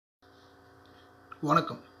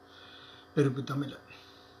வணக்கம். நெருப்பு தமிழ்.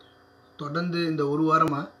 தொடர்ந்து இந்த ஒரு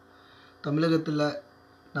வாரமாக தமிழகத்தில்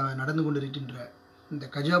நடந்து கொண்டிருக்கின்ற இந்த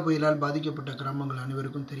கஜா புயலால் பாதிக்கப்பட்ட கிராமங்கள்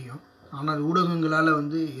அனைவருக்கும் தெரியும். ஆனால் ஊடகங்களால்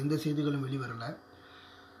எந்த செய்திகளும் வெளிவரலை.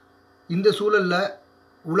 இந்த சூழலில்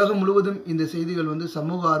உலகம் முழுவதும் இந்த செய்திகள்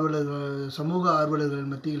சமூக ஆர்வலர்கள்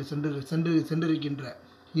மத்தியில் சென்றிருக்கின்ற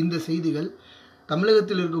இந்த செய்திகள்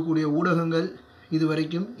தமிழகத்தில் இருக்கக்கூடிய ஊடகங்கள்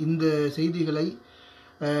இதுவரைக்கும் இந்த செய்திகளை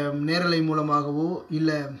நேரலை மூலமாகவோ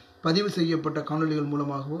இல்லை பதிவு செய்யப்பட்ட காணொலிகள்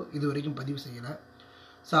மூலமாகவோ இதுவரைக்கும் பதிவு செய்யலை.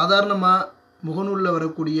 சாதாரணமாக முகநூலில்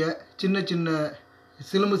வரக்கூடிய சின்ன சின்ன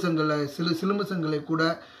சிலுமிசங்களை கூட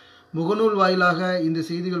முகநூல் வாயிலாக இந்த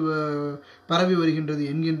செய்திகள் பரவி வருகின்றது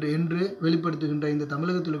என்று வெளிப்படுத்துகின்ற இந்த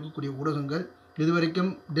தமிழகத்தில் இருக்கக்கூடிய ஊடகங்கள்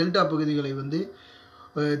இதுவரைக்கும் டெல்டா பகுதிகளை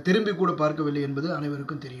திரும்பி கூட பார்க்கவில்லை என்பது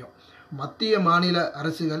அனைவருக்கும் தெரியும். மத்திய மாநில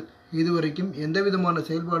அரசுகள் இதுவரைக்கும் எந்த விதமான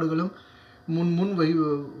செயல்பாடுகளும் முன்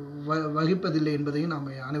வகிப்பதில்லை என்பதையும் நாம்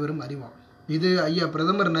அனைவரும் அறிவோம். இது ஐயா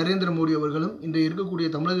பிரதமர் நரேந்திர மோடி அவர்களும் இன்று இருக்கக்கூடிய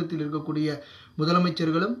தமிழகத்தில் இருக்கக்கூடிய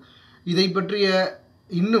முதலமைச்சர்களும் இதை பற்றிய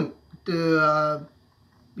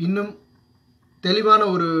இன்னும் தெளிவான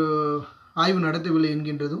ஒரு ஆய்வு நடத்தவில்லை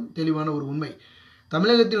என்கின்றதும் தெளிவான ஒரு உண்மை.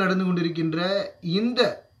 தமிழகத்தில் நடந்து கொண்டிருக்கின்ற இந்த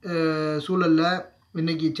சூழலில்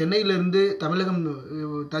இன்னைக்கு சென்னையிலிருந்து தமிழகம்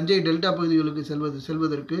தஞ்சை டெல்டா பகுதிகளுக்கு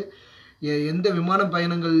செல்வதற்கு எந்த விமான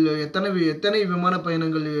பயணங்கள் எத்தனை விமான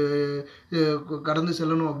பயணங்கள் கடந்து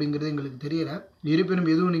செல்லணும் அப்படிங்கிறது எங்களுக்கு தெரியல. இருப்பினும்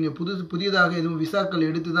எதுவும் நீங்கள் புதியதாக எதுவும் விசாக்கள்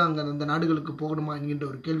எடுத்து தான் அங்கே அந்த நாடுகளுக்கு போகணுமா என்கின்ற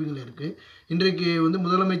ஒரு கேள்விகள் இருக்குது. இன்றைக்கு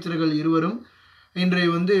முதலமைச்சர்கள் இருவரும்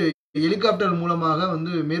இன்றைய ஹெலிகாப்டர் மூலமாக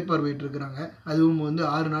மேற்பார்வையிட்டிருக்கிறாங்க. அதுவும்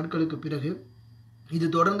 6 நாட்களுக்கு பிறகு. இது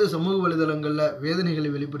தொடர்ந்து சமூக வலைதளங்களில்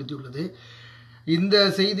வேதனைகளை வெளிப்படுத்தியுள்ளது. இந்த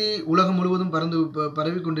செய்தி உலகம் முழுவதும்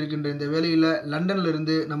பரவி கொண்டிருக்கின்ற இந்த வேளையில் லண்டன்ல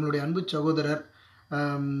இருந்து நம்மளுடைய அன்பு சகோதரர்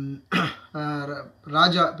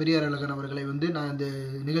ராஜா பெரியாரழகன் அவர்களை நான் இந்த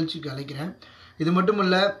நிகழ்ச்சிக்கு அழைக்கிறேன். இது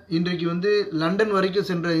மட்டுமல்ல, இன்றைக்கு லண்டன் வரைக்கும்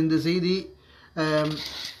சென்ற இந்த செய்தி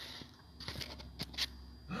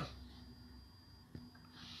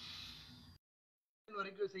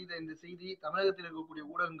செய்த இந்த செய்தி தமிழகத்தில் இருக்கக்கூடிய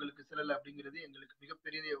ஊடகங்களுக்கு செல்லல அப்படிங்கிறது எங்களுக்கு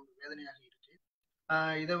மிகப்பெரிய ஒரு வேதனையாக இருக்கு.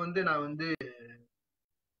 இதை நான்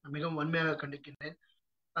மிகவும் வன்மையாக கண்டிக்கின்றேன்.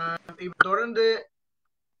 இப்ப தொடர்ந்து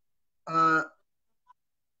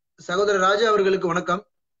சகோதரர் ராஜா அவர்களுக்கு வணக்கம்.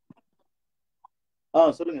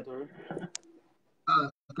 சொல்லுங்க.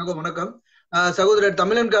 வணக்கம். சகோதரர்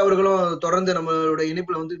தமிழன்கா அவர்களும் தொடர்ந்து நம்மளோட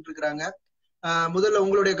இணைப்புல வந்துட்டு இருக்கிறாங்க. முதல்ல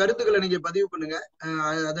உங்களுடைய கருத்துக்களை நீங்க பதிவு பண்ணுங்க.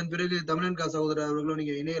 அதன் பிறகு தமிழன்கா சகோதரர் அவர்களும்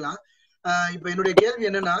நீங்க இணையலாம். இப்ப என்னுடைய கேள்வி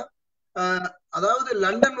என்னன்னா, அதாவது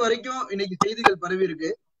லண்டன் வரைக்கும் இன்னைக்கு செய்திகள் பரவி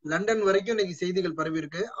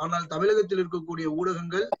இருக்கு. ஆனால் தமிழகத்தில் இருக்கக்கூடிய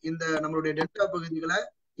ஊடகங்கள் இந்த நம்மளுடைய டெல்டா பகுதிகளை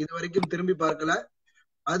இதுவரைக்கும் திரும்பி பார்க்கல.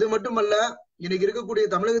 அது மட்டுமல்ல, இன்னைக்கு இருக்கக்கூடிய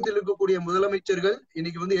தமிழகத்தில் இருக்கக்கூடிய முதலமைச்சர்கள்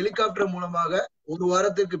இன்னைக்கு ஹெலிகாப்டர் மூலமாக ஒரு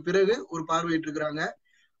வாரத்திற்கு பிறகு ஒரு பார்வையிட்டு இருக்கிறாங்க.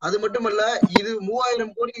 அது மட்டுமல்ல, இது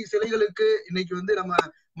 3000 கோடி சிலைகளுக்கு இன்னைக்கு நம்ம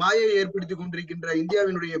மாயை ஏற்படுத்தி கொண்டிருக்கின்ற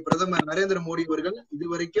இந்தியாவினுடைய பிரதமர் நரேந்திர மோடி அவர்கள்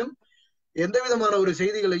இதுவரைக்கும் எந்த விதமான ஒரு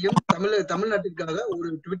செய்திகளையும் தமிழ்நாட்டிற்காக ஒரு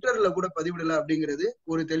ட்விட்டர்ல கூட பதிவிடல அப்படிங்கிறது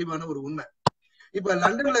ஒரு தெளிவான ஒரு உண்மை. இப்ப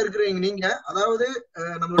லண்டன்ல இருக்கிறீங்க நீங்க, அதாவது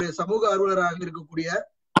நம்மளுடைய சமூக ஆர்வலராக இருக்கக்கூடிய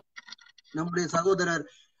நம்முடைய சகோதரர்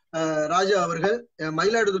ராஜா அவர்கள்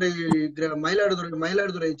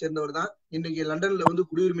மயிலாடுதுறையை சேர்ந்தவர் தான். இன்னைக்கு லண்டன்ல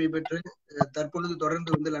குடியுரிமை பெற்று தற்பொழுது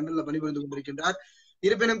தொடர்ந்து லண்டன்ல பணிபுரிந்து கொண்டிருக்கின்றார்.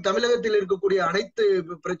 இருப்பினும் தமிழகத்தில் இருக்கக்கூடிய அனைத்து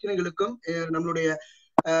பிரச்சனைகளுக்கும் நம்மளுடைய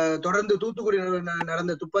தொடர்ந்து தூத்துக்குடி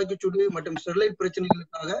நடந்த துப்பாக்கிச்சூடு மற்றும் ஸ்டெர்லைட்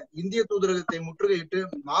பிரச்சனைகளுக்காக இந்திய தூதரகத்தை முற்றுகையிட்டு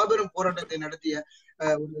மாபெரும் போராட்டத்தை நடத்திய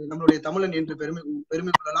நம்மளுடைய தமிழன் என்று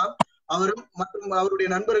பெருமை கொள்ளலாம். அவரும் மற்றும் அவருடைய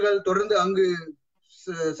நண்பர்கள் தொடர்ந்து அங்கு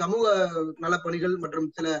சமூக நலப்பணிகள்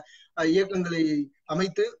மற்றும் சில இயக்கங்களை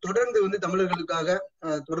அமைத்து தொடர்ந்து தமிழர்களுக்காக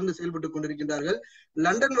தொடர்ந்து செயல்பட்டு கொண்டிருக்கின்றார்கள்.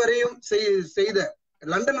 லண்டன்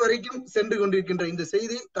வரைக்கும் சென்று கொண்டிருக்கின்ற இந்த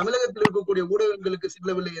செய்தி தமிழகத்தில் இருக்கக்கூடிய ஊடகங்களுக்கு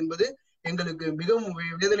செல்லவில்லை என்பது எங்களுக்கு மிகவும்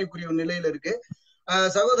வேதனைக்குரிய ஒரு நிலையில இருக்கு.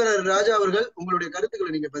 சகோதரர் ராஜா அவர்கள், உங்களுடைய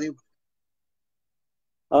கருத்துக்களை நீங்க பதிவு பண்ணுங்க.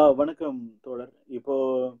 வணக்கம் தோழர்.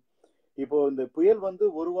 இப்போ இந்த புயல்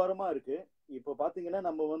ஒரு வாரமா இருக்கு. இப்போ பாத்தீங்கன்னா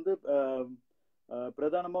நம்ம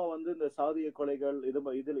பிரதானமா இந்த சாதிய கொலைகள்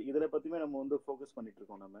இதுல பத்தியுமே நம்ம ஃபோக்கஸ் பண்ணிட்டு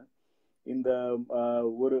இருக்கோம். நம்ம இந்த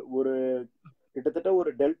ஒரு கிட்டத்தட்ட ஒரு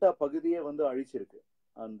டெல்டா பகுதியே அழிச்சிருக்கு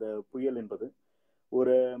அந்த புயல் என்பது.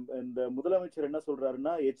 இந்த முதலமைச்சர் என்ன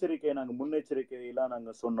சொல்றாருன்னா, நாங்க முன்னெச்சரிக்கையெல்லாம்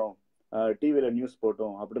நாங்க சொன்னோம், டிவில நியூஸ்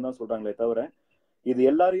போட்டோம் அப்படின்னு தான் சொல்றாங்களே தவிர இது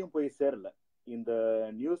எல்லாரையும் போய் சேரல. இந்த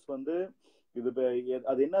நியூஸ் இது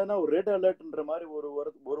அது என்னன்னா ஒரு ரெட் அலர்ட்ன்ற மாதிரி ஒரு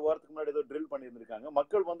வாரத்துக்கு முன்னாடி ஏதோ ட்ரில் பண்ணியிருந்திருக்காங்க.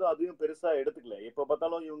 மக்கள் அதையும் பெருசா எடுத்துக்கல. எப்ப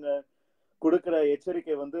பார்த்தாலும் இவங்க கொடுக்கிற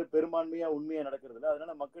எச்சரிக்கை வந்து பெரும்பான்மையா உண்மையா நடக்கிறது இல்லை.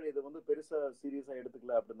 அதனால மக்கள் இதை வந்து பெருசா சீரியஸா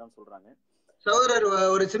எடுத்துக்கல அப்படின்னு தான் சொல்றாங்க. சகோதரர்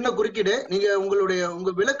ஒரு சின்ன குறுக்கீடு, நீங்க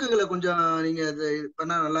உங்க விளக்குகளை கொஞ்சம் நீங்க இது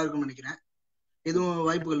பண்ணா நல்லா இருக்கும்னு நினைக்கிறேன். எதுவும்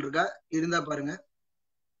வாய்ப்புகள் இருக்கா? இருந்தா பாருங்க.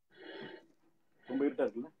 ரொம்ப இருட்டா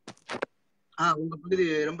இருக்குல்ல? உங்க பகுதி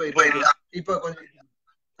ரொம்ப இப்ப கொஞ்சம்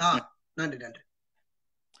நன்றி நன்றி.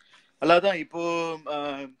 அல்லாதான் இப்போ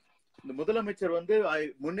இந்த முதலமைச்சர் வந்து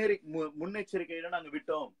முன்னெச்சரிக்கையில நாங்க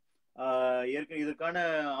விட்டோம், ஏற்கனவே இதுக்கான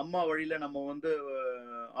அம்மா வழியில நம்ம வந்து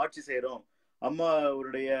ஆட்சி செய்யறோம், அம்மா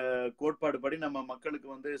அவருடைய கோட்பாடு படி நம்ம மக்களுக்கு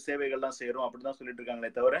வந்து சேவைகள்லாம் செய்யறோம் அப்படிதான் சொல்லிட்டு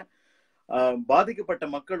இருக்காங்களே தவிர பாதிக்கப்பட்ட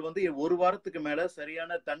மக்கள் வந்து ஒரு வாரத்துக்கு மேல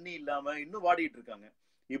சரியான தண்ணி இல்லாம இன்னும் வாடிட்டு இருக்காங்க.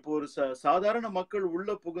 இப்போ ஒரு சாதாரண மக்கள்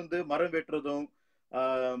உள்ள புகுந்து மரம் வெட்டுறதும்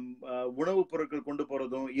உணவுப் பொருட்கள் கொண்டு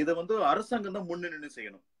போறதும் இதை வந்து அரசாங்கம் தான் முன்ன நின்று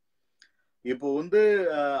செய்யணும். இப்போ வந்து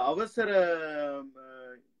அவசர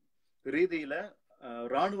ரீதியில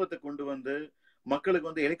ராணுவத்தை கொண்டு வந்து மக்களுக்கு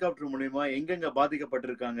வந்து ஹெலிகாப்டர் மூலியமா எங்கெங்க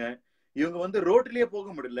பாதிக்கப்பட்டிருக்காங்க, இவங்க வந்து ரோட்லயே போக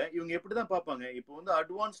முடியல, இவங்க எப்படிதான் பார்ப்பாங்க? இப்போ வந்து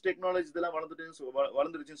அட்வான்ஸ் டெக்னாலஜி இதெல்லாம்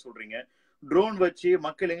வளர்ந்துருச்சுன்னு சொல்றீங்க, ட்ரோன் வச்சு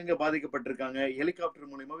மக்கள் எங்கெங்க பாதிக்கப்பட்டிருக்காங்க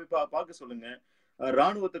ஹெலிகாப்டர் மூலியமா பார்க்க சொல்லுங்க.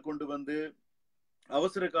 ராணுவத்தை கொண்டு வந்து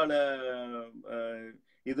அவசர கால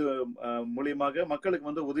இது மூலியமாக மக்களுக்கு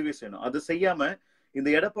வந்து உதவி செய்யணும். அது செய்யாம இந்த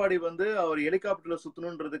எடப்பாடி வந்து அவர் ஹெலிகாப்டர்ல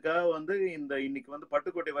சுத்தணுன்றதுக்காக வந்து இன்னைக்கு வந்து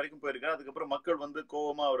பட்டுக்கோட்டை வரைக்கும் போயிருக்காரு. அதுக்கப்புறம் மக்கள் வந்து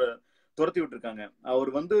கோவமா அவரை துரத்தி விட்டுருக்காங்க.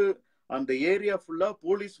 அவர் வந்து அந்த ஏரியா ஃபுல்லா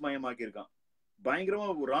போலீஸ் மயமாக்கி இருக்கான், பயங்கரமா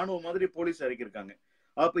ராணுவ மாதிரி போலீஸ் இறக்கிருக்காங்க.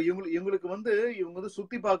 அப்ப இவங்களுக்கு வந்து இவங்க வந்து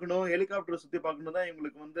சுத்தி பார்க்கணும், ஹெலிகாப்டர் சுத்தி பார்க்கணும் தான்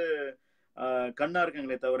இவங்களுக்கு வந்து கண்ணா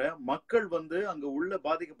இருக்காங்களே தவிர மக்கள் வந்து அங்க உள்ள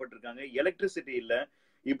பாதிக்கப்பட்டிருக்காங்க. எலக்ட்ரிசிட்டி இல்ல.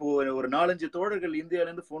 இப்போ ஒரு 4-5 தோழர்கள் இந்தியால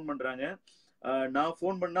இருந்து போன் பண்றாங்க, நான்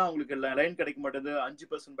போன் பண்ணா அவங்களுக்கு லைன் கிடைக்க மாட்டேங்குது,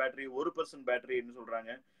 5% பேட்டரி 1% பேட்டரின்னு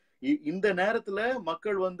சொல்றாங்க. இந்த நேரத்துல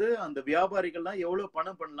மக்கள் வந்து அந்த வியாபாரிகள்லாம் எவ்வளவு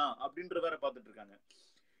பணம் பண்ணலாம் அப்படின்ற வேற பார்த்துட்டு இருக்காங்க.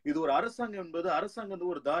 இது ஒரு அரசாங்கம் என்பது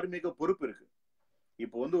அரசாங்கம் ஒரு தார்மீக பொறுப்பு இருக்கு.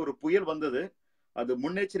 இப்போ வந்து ஒரு புயல் வந்தது, அது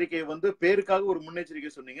முன்னெச்சரிக்கை வந்து பேருக்காக ஒரு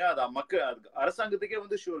முன்னெச்சரிக்கை சொன்னீங்க, அது அரசாங்கத்துக்கே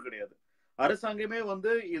வந்து ஷூர் கிடையாது. அரசாங்கமே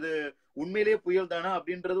வந்து இது உண்மையிலேயே புயல் தானா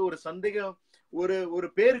அப்படின்றது ஒரு சந்தேகம், ஒரு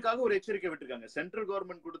பேருக்காக ஒரு எச்சரிக்கை விட்டுருக்காங்க. சென்ட்ரல்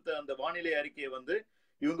கவர்மெண்ட் கொடுத்த அந்த வானிலை அறிக்கையை வந்து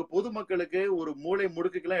இவங்க பொதுமக்களுக்கு ஒரு மூளை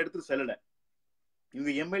முடுக்குக்கெல்லாம் எடுத்து செல்லல.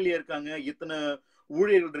 இவங்க எம்எல்ஏ இருக்காங்க, இத்தனை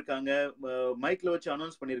ஊழியர்கள் இருக்காங்க, மைக்ல வச்சு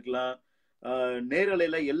அனௌன்ஸ் பண்ணிருக்கலாம்,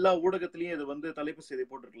 நேரலையில எல்லா ஊடகத்திலயும் இது வந்து தலைப்பு செய்தி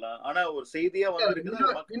போட்டிருக்கலாம். ஆனா ஒரு செய்தியா வந்து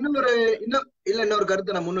இன்னொரு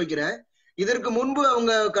கருத்தை நான் முன்வைக்கிறேன். இதற்கு முன்பு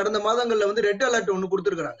அவங்க கடந்த மாதங்கள்ல வந்து ரெட் அலர்ட் ஒண்ணு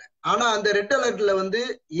கொடுத்திருக்கிறாங்க. ஆனா அந்த ரெட் அலர்ட்ல வந்து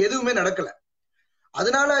எதுவுமே நடக்கல.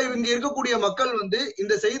 அதனால இவங்க இருக்கக்கூடிய மக்கள் வந்து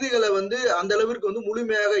இந்த செய்திகளை வந்து அந்த அளவிற்கு வந்து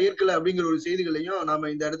முழுமையாக ஏற்கல அப்படிங்கிற ஒரு செய்திகளையும் நாம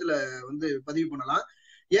இந்த இடத்துல வந்து பதிவு பண்ணலாம்.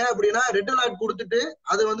 ஏன் அப்படின்னா ரெட் அலர்ட் கொடுத்துட்டு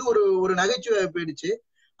அது வந்து ஒரு நகைச்சுவை போயிடுச்சு.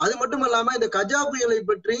 அது மட்டும் இல்லாம இந்த கஜா புயலை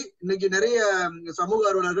பற்றி இன்னைக்கு நிறைய சமூக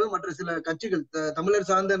ஆர்வலர்கள் மற்ற சில கட்சிகள், தமிழர்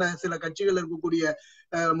சார்ந்த சில கட்சிகள் இருக்கக்கூடிய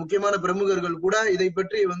முக்கியமான பிரமுகர்கள் கூட இதை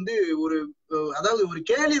பற்றி வந்து அதாவது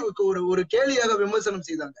ஒரு கேலியாக விமர்சனம்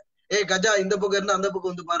செய்தாங்க. கஜா இந்த பக்கம் இருந்து அந்த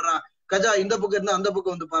பக்கம் வந்து பாடுறா, கஜா இந்த பக்கம் இருந்து அந்த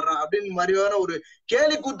பக்கம் வந்து பாடுறா அப்படின்னு மாதிரியான ஒரு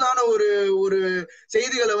கேலி கூத்தான ஒரு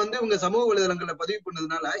செய்திகளை வந்து இவங்க சமூக வலைதளங்களை பதிவு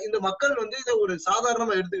பண்ணதுனால இந்த மக்கள் வந்து இதை ஒரு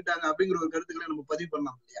சாதாரணமா எடுத்துக்கிட்டாங்க அப்படிங்கிற ஒரு கருத்துக்களை நம்ம பதிவு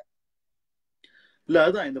பண்ணலாம் இல்லையா? இல்ல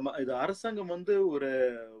அதுதான் இது அரசாங்கம் வந்து ஒரு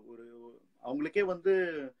அவங்களுக்கே வந்து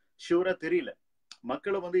ஷூரா தெரியல,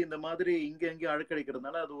 மக்களை வந்து இந்த மாதிரி இங்க எங்கேயும்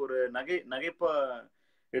அழுக்கடிக்கிறதுனால அது ஒரு நகைப்பா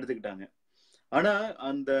எடுத்துக்கிட்டாங்க. ஆனா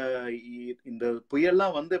இந்த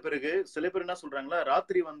புயல்லாம் வந்த பிறகு சில பேர் என்ன சொல்றாங்களா,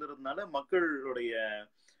 ராத்திரி வந்ததுனால மக்களுடைய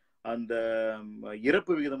அந்த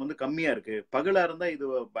இறப்பு விகிதம் வந்து கம்மியா இருக்கு, பகலா இருந்தா இது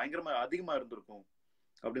பயங்கரமா அதிகமா இருந்திருக்கும்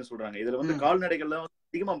அப்படின்னு சொல்றாங்க. இதுல வந்து கால்நடைகள்லாம்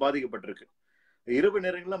அதிகமா பாதிக்கப்பட்டிருக்கு. இரவு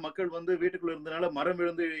நேரங்கள்ல மக்கள் வந்து வீட்டுக்குள்ள இருந்தனால மரம்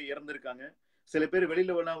விழுந்து இறந்திருக்காங்க, சில பேர்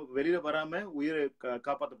வெளியில வராம உயிரை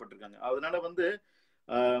காப்பாற்றப்பட்டிருக்காங்க. அதனால வந்து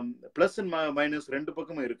பிளஸ் அண்ட் மைனஸ் ரெண்டு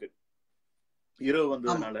பக்கமும் இருக்கு இரவு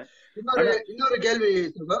வந்ததுனால. இன்னொரு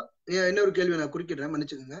கேள்வி நான் குறுக்கிடுறேன்,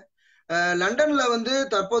 மன்னிச்சுக்கோங்க. லண்டன்ல வந்து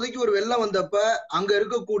தற்போதைக்கு ஒரு வெள்ளம் வந்தப்ப அங்க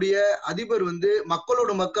இருக்கக்கூடிய அதிபர் வந்து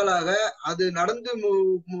மக்களோட மக்களாக அது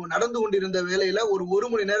நடந்து கொண்டிருந்த வேலையில ஒரு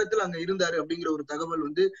மணி நேரத்தில் அங்க இருந்தாரு அப்படிங்கிற ஒரு தகவல்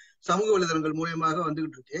வந்து சமூக வலைதளங்கள் மூலியமாக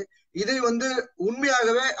வந்துகிட்டு இருக்கு. இதை வந்து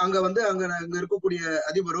உண்மையாகவே அங்க இருக்கக்கூடிய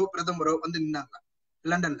அதிபரோ பிரதமரோ வந்து நின்னாங்க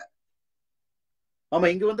லண்டன்ல? ஆமா,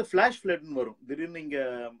 இங்க வந்து பிளாஷ் ஃபிளட்னு வரும், திடீர்னு இங்க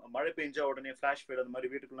மழை பெஞ்சா உடனே பிளாஷ் ஃபிளட் அந்த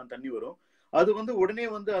மாதிரி வீட்டுக்குள்ள தண்ணி வரும். அது வந்து உடனே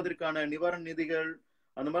வந்து அதற்கான நிவாரண நிதிகள்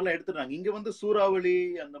அந்த மாதிரிலாம் எடுத்துட்டாங்க. இங்க வந்து சூறாவளி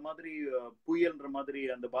அந்த மாதிரி புயல்ன்ற மாதிரி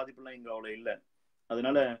அந்த பாதிப்பு எல்லாம் இங்க அவ்வளவு இல்ல.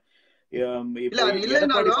 அதனால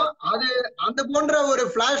அது அந்த போன்ற ஒரு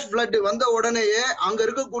பிளாஷ் ஃபிளட் வந்த உடனேயே அங்க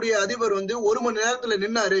இருக்கக்கூடிய அதிபர் வந்து 1 மணி நேரத்துல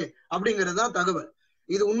நின்னாரு அப்படிங்கறதுதான் தகவல்.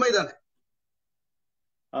 இது உண்மைதானே?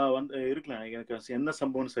 வந்து இருக்கலாம். எனக்கு என்ன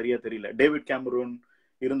சம்பவம் சரியா தெரியல. டேவிட் கேமரூன்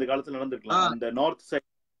இருந்த காலத்துல நடந்திருக்கலாம். அந்த நார்த் சைட்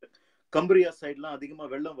கம்பிரியா சைட்லாம் அதிகமா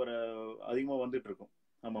வெள்ளம் அதிகமா வந்துட்டு இருக்கும்.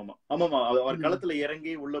 ஆமாமா ஆமாமா அவர் களத்துல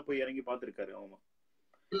இறங்கி உள்ள போய் இறங்கி பாத்துருக்காரு. ஆமா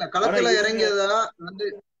இல்ல களத்துல இறங்கியதா வந்து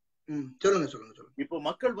சொல்லுங்க சொல்லுங்க சொல்லுங்க. இப்போ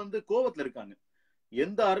மக்கள் வந்து கோவத்துல இருக்காங்க.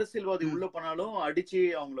 எந்த அரசியல்வாதி உள்ள போனாலும் அடிச்சு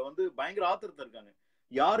அவங்கள வந்து பயங்கர ஆத்திரத்துல இருக்காங்க.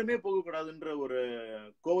 யாருமே போக கூடாதுன்ற ஒரு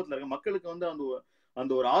கோவத்துல இருக்க மக்களுக்கு வந்து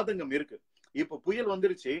அந்த ஒரு ஆதங்கம் இருக்கு. இப்ப புயல்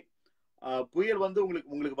வந்துருச்சு. புயல் வந்து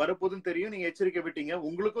உங்களுக்கு வரப்போதுன்னு தெரியும். நீங்க எச்சரிக்கை விட்டீங்க.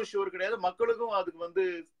 உங்களுக்கும் ஷூர் கிடையாது, மக்களுக்கும் அதுக்கு வந்து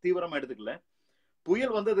தீவிரமா எடுத்துக்கல.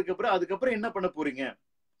 புயல் வந்ததுக்கு அப்புறம் அதுக்கப்புறம் என்ன பண்ண போறீங்க?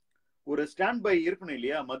 ஒரு ஸ்டாண்ட் பை இருக்கணும்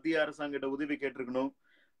இல்லையா? மத்திய அரசாங்கிட்ட உதவி கேட்டிருக்கணும்.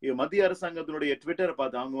 மத்திய அரசாங்கத்தினுடைய ட்விட்டரை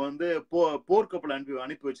பார்த்து அவங்க வந்து போர்க்கப்பல்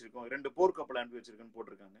அனுப்பி வச்சிருக்கோம், 2 போர்க்கப்பல் அனுப்பி வச்சிருக்கோன்னு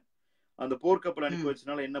போட்டிருக்காங்க. அந்த போர்க்கப்பல் அனுப்பி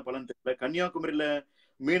வச்சனால என்ன பலன் தெரியல. கன்னியாகுமரியில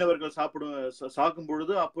மீனவர்கள் சாகும்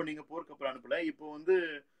பொழுது அப்போ நீங்க போர்க்கப்பல் அனுப்பல. இப்போ வந்து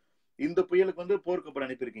இந்த புயலுக்கு வந்து போர்க்கப்பல்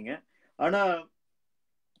அனுப்பியிருக்கீங்க. ஆனா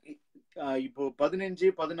இப்போ 15,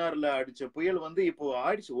 16ல அடிச்ச புயல் வந்து இப்போ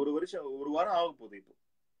ஆயிடுச்சு. ஒரு வாரம் ஆக போகுது இப்போ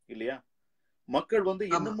இல்லையா? மக்கள் வந்து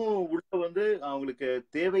இன்னமும் உள்ள வந்து அவங்களுக்கு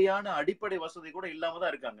தேவையான அடிப்படை வசதி கூட இல்லாம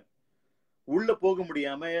தான் இருக்காங்க. உள்ள போக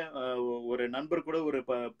முடியாம ஒரு நண்பர் கூட ஒரு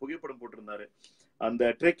புகைப்படம் போட்டிருந்தாரு. அந்த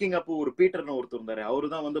ட்ரெக்கிங் அப்போ ஒரு பீட்டர்னு ஒருத்தர் இருந்தாரு.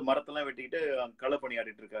 அவருதான் வந்து மரத்தெல்லாம் வெட்டிக்கிட்டு களை பணி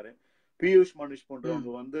ஆடிட்டு இருக்காரு. பியூஷ் மனுஷ்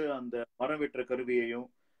போன்றவங்க வந்து அந்த மரம் வெட்டுற கருவியையும்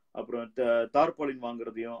அப்புறம் தார்பாலின்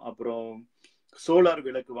வாங்குறதையும் அப்புறம் சோலார்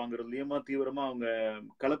விளக்கு வாங்குறதுலயுமா தீவிரமா அவங்க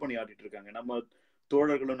களப்பணி ஆடிட்டு இருக்காங்க. நம்ம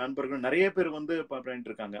தோழர்களும் நண்பர்களும் நிறைய பேர் வந்து பண்ணிட்டு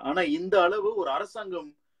இருக்காங்க. ஆனா இந்த அளவு ஒரு அரசாங்கம்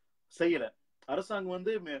செய்யல. அரசாங்கம்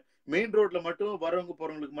வந்து மெயின் ரோட்ல மட்டும் வரவங்க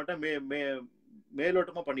போறவங்களுக்கு மட்டும்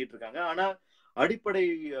மேலோட்டமா பண்ணிட்டு இருக்காங்க. ஆனா அடிப்படை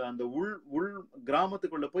அந்த உள்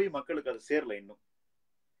கிராமத்துக்குள்ள போய் மக்களுக்கு அது சேரல இன்னும்.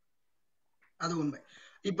 அது உண்மை.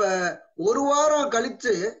 இப்ப ஒரு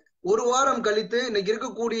வாரம் கழித்து இன்னைக்கு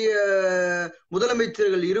இருக்கக்கூடிய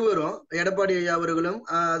முதலமைச்சர்கள் இருவரும், எடப்பாடி ஐயா அவர்களும்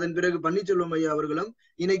அதன் பிறகு பன்னீர்செல்வம் ஐயா அவர்களும்,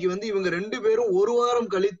 இன்னைக்கு வந்து இவங்க 2 பேரும் ஒரு வாரம்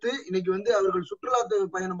கழித்து இன்னைக்கு வந்து அவர்கள் சுற்றுலா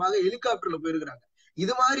பயணமாக ஹெலிகாப்டர்ல போயிருக்கிறாங்க.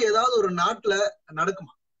 இது மாதிரி ஏதாவது ஒரு நாட்டுல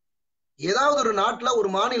நடக்குமா? ஏதாவது ஒரு நாட்டுல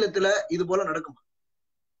ஒரு மாநிலத்துல இது போல நடக்குமா?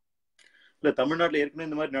 இல்ல, தமிழ்நாட்டுல ஏற்கனவே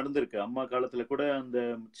இந்த மாதிரி நடந்திருக்கு. அம்மா காலத்துல கூட அந்த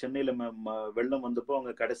சென்னையில வெள்ளம் வந்தப்போ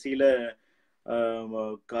அவங்க கடைசியில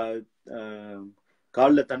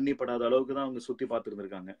காலில் தண்ணி படாத அளவுக்கு தான் அவங்க சுத்தி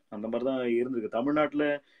பார்த்துருந்துருக்காங்க. அந்த மாதிரிதான் இருந்திருக்கு தமிழ்நாட்டுல.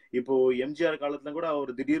 இப்போ எம்ஜிஆர் காலத்துல கூட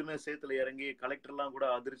அவர் திடீர்னு சேத்துல இறங்கி கலெக்டர்லாம் கூட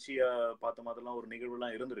அதிர்ச்சியா பார்த்த மாதிரிலாம் ஒரு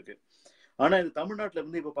நிகழ்வுலாம் இருந்திருக்கு. ஆனா இது தமிழ்நாட்டுல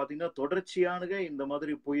இருந்து இப்ப பாத்தீங்கன்னா தொடர்ச்சியான இந்த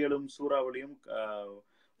மாதிரி புயலும் சூறாவளியும்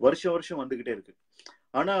வருஷம் வருஷம் வந்துகிட்டே இருக்கு.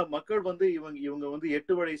 ஆனா மக்கள் வந்து இவங்க வந்து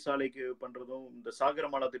 8 வழி சாலைக்கு பண்றதும் இந்த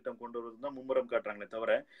சாகரமாலா திட்டம் கொண்டு வருவதும் தான் மும்முரம் காட்டுறாங்களே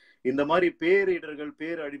தவிர, இந்த மாதிரி பேரிடர்கள்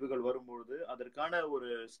பேரழிவுகள் வரும்பொழுது அதற்கான ஒரு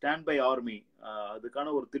ஸ்டாண்ட் பை ஆர்மி,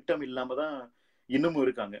 அதுக்கான ஒரு திட்டம் இல்லாம தான் இன்னமும்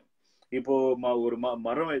இருக்காங்க. இப்போ ஒரு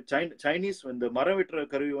மரம் சைனீஸ் இந்த மரம் வெட்டுற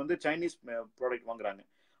கருவி வந்து சைனீஸ் ப்ராடக்ட் வாங்குறாங்க.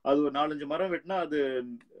 அது ஒரு 4-5 மரம் வெட்டினா அது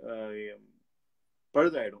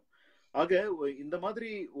பழுதாயிடும். ஆக இந்த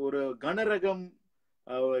மாதிரி ஒரு கனரகம்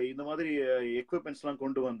இந்த மாதிரி எக்யூப்மெண்ட்ஸ் எல்லாம்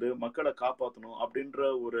கொண்டு வந்து மக்களை காப்பாற்றணும் அப்படின்ற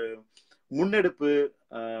ஒரு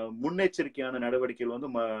முன்னெச்சரிக்கையான நடவடிக்கைகள் வந்து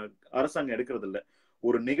அரசாங்கம் எடுக்கிறது இல்லை.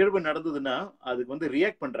 ஒரு நிகழ்வு நடந்ததுன்னா அதுக்கு வந்து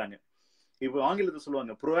ரியாக்ட் பண்றாங்க. இப்போ ஆங்கிலத்தில்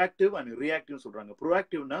சொல்லுவாங்க ப்ரோஆக்டிவ் அண்ட் ரியாக்டிவ் சொல்றாங்க.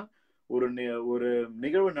 ப்ரோஆக்டிவ்னா ஒரு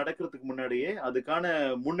நிகழ்வு நடக்கிறதுக்கு முன்னாடியே அதுக்கான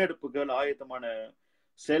முன்னெடுப்புகள் ஆயத்தமான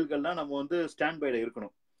செயல்கள்லாம் நம்ம வந்து ஸ்டாண்ட் பைல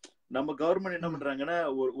இருக்கணும். நம்ம கவர்மெண்ட் என்ன பண்றாங்கன்னா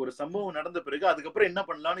ஒரு சம்பவம் நடந்த பிறகு அதுக்கப்புறம் என்ன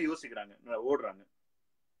பண்ணலாம்னு யோசிக்கிறாங்க, ஓடுறாங்க.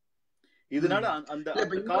 இதனால அந்த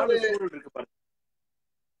கால சூழல் இருக்கு பாருங்க.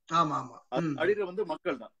 ஆமா ஆமா அழிகிற வந்து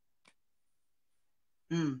மக்கள் தான்.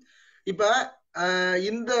 இப்ப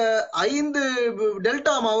இந்த 5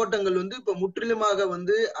 டெல்டா மாவட்டங்கள் வந்து இப்ப முற்றிலுமாக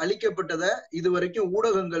வந்து அழிக்கப்பட்டத இதுவரைக்கும்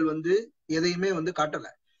ஊடகங்கள் வந்து எதையுமே வந்து காட்டல.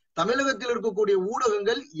 தமிழகத்தில் இருக்கக்கூடிய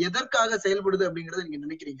ஊடகங்கள் எதற்காக செயல்படுது அப்படிங்கறத நீங்க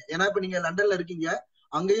நினைக்கிறீங்க? ஏன்னா இப்ப நீங்க லண்டன்ல இருக்கீங்க,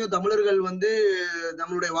 அங்கேயும் தமிழர்கள் வந்து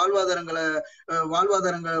நம்மளுடைய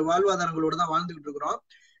வாழ்வாதாரங்களோட தான் வாழ்ந்துகிட்டு இருக்கிறோம்.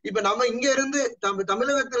 இப்ப நம்ம இங்க இருந்து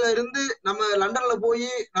தமிழகத்துல இருந்து நம்ம லண்டன்ல போய்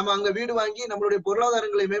நம்ம அங்க வீடு வாங்கி நம்மளுடைய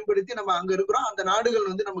பொருளாதாரங்களை மேம்படுத்தி நம்ம அங்க இருக்கிறோம். அந்த நாடுகள்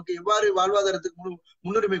வந்து நமக்கு எவ்வாறு வாழ்வாதாரத்துக்கு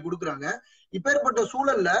முன்னுரிமை கொடுக்குறாங்க. இப்பேற்பட்ட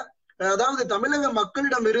சூழல்ல அதாவது தமிழக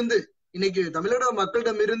மக்களிடம்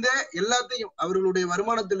இருந்தே எல்லாத்தையும் அவர்களுடைய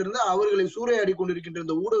வருமானத்திலிருந்து அவர்களை சூறையாடி கொண்டிருக்கின்ற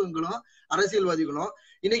இந்த ஊடகங்களும் அரசியல்வாதிகளும்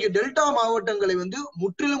இன்னைக்கு டெல்டா மாவட்டங்களை வந்து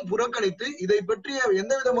முற்றிலும் புறக்கணித்து இதை பற்றிய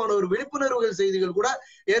எந்த விதமான ஒரு விழிப்புணர்வுகள் செய்திகள் கூட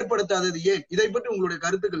ஏற்படுத்தாதது ஏன்? இதை பற்றி உங்களுடைய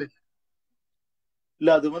கருத்துக்கள் என்ன? இல்ல,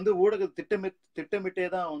 அது வந்து ஊடக திட்டமிட்டே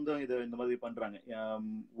தான் வந்து இந்த மாதிரி பண்றாங்க.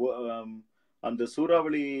 அந்த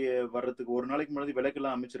சூறாவளி வர்றதுக்கு ஒரு நாளைக்கு முன்னாடி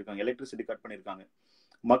விளக்கெல்லாம் அமைச்சிருக்காங்க, எலக்ட்ரிசிட்டி கட் பண்ணிருக்காங்க.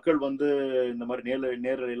 மக்கள் வந்து இந்த மாதிரி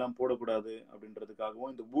நேரலையெல்லாம் போடக்கூடாது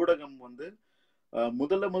அப்படின்றதுக்காகவும் இந்த ஊடகம் வந்து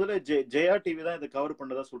முதல்ல ஜெயா டிவி தான் இதை கவர்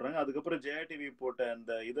பண்ணதா சொல்றாங்க. அதுக்கப்புறம் ஜெயா டிவி போட்ட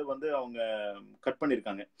அந்த இதை வந்து அவங்க கட்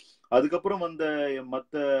பண்ணிருக்காங்க. அதுக்கப்புறம் வந்த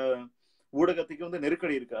மத்த ஊடகத்துக்கு வந்து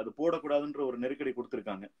நெருக்கடி இருக்கு, அது போடக்கூடாதுன்ற ஒரு நெருக்கடி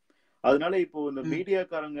கொடுத்திருக்காங்க. அதனால இப்போ இந்த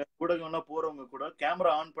மீடியாக்காரங்க ஊடகம் எல்லாம் போறவங்க கூட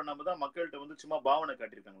கேமரா ஆன் பண்ணாம தான் மக்கள்கிட்ட வந்து சும்மா பாவனை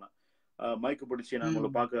காட்டியிருக்காங்களாம். மைக்கு பிடிச்சி நாங்க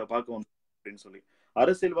உங்களை பார்க்க வந்தோம் அப்படின்னு சொல்லி.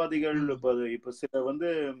 அரசியல்வாதிகள் இப்ப சில வந்து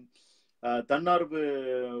தன்னார்வ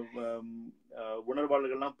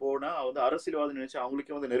உணர்வாளர்கள்லாம் போனா வந்து அரசியல்வாதி நினைச்சு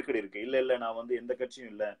அவங்களுக்கே வந்து நெருக்கடி இருக்கு. இல்ல நான் வந்து எந்த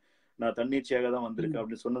கட்சியும் இல்ல, நான் தன்னிச்சையாக தான் வந்திருக்கேன்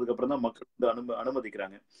அப்படின்னு சொன்னதுக்கு அப்புறம் தான் மக்கள் வந்து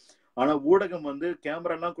அனுமதிக்கிறாங்க. ஆனா ஊடகம் வந்து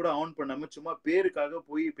கேமரா எல்லாம் கூட ஆன் பண்ணாம சும்மா பேருக்காக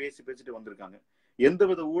போய் பேசிட்டு வந்திருக்காங்க.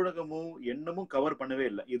 எந்தவித ஊடகமும் எண்ணமும் கவர் பண்ணவே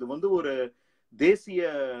இல்லை. இது வந்து ஒரு தேசிய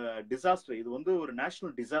டிசாஸ்டர், இது வந்து ஒரு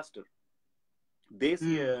நேஷனல் டிசாஸ்டர்,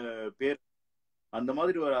 தேசிய பேர். அந்த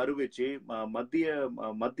மாதிரி ஒரு அறிவிச்சு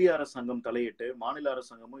மத்திய அரசாங்கம் தலையிட்டு, மாநில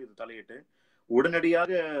அரசாங்கமும் இது தலையிட்டு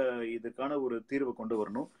உடனடியாக இதுக்கான ஒரு தீர்வு கொண்டு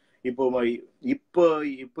வரணும். இப்போ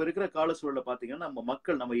இருக்கிற கால சூழல பாத்தீங்கன்னா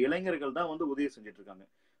நம்ம இளைஞர்கள் தான் வந்து உதவி செஞ்சுட்டு இருக்காங்க.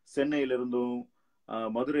 சென்னையில இருந்தும்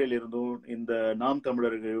மதுரையில இருந்தும் இந்த நாம்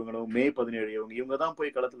தமிழர்கள் இவங்களும் மே 17 இவங்க தான்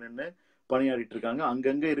போய் களத்துல நின்று பணியாற்றிட்டு இருக்காங்க.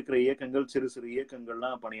 அங்கங்க இருக்கிற இயக்கங்கள், சிறு சிறு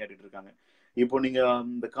இயக்கங்கள்லாம் பணியாற்றிட்டு இருக்காங்க. இப்போ நீங்க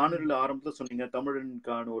இந்த காணொலியில ஆரம்பத்துல சொன்னீங்க,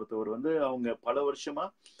 தமிழன்கான ஒருத்தவர் வந்து அவங்க பல வருஷமா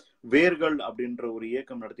வேர்கள் அப்படின்ற ஒரு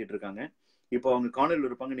இயக்கம் நடத்திட்டு இருக்காங்க. இப்போ அவங்க காணொலியில்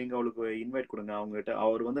இருப்பாங்க, நீங்க அவளுக்கு இன்வைட் கொடுங்க அவங்ககிட்ட.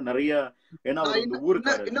 அவர் வந்து நிறைய, ஏன்னா அவர் இந்த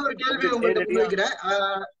ஊருக்காரர். இன்னொரு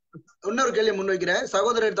கேள்வி முன்வைக்கிறேன்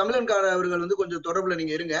சகோதரர் தமிழன்கார அவர்கள் வந்து கொஞ்சம் தொடர்புல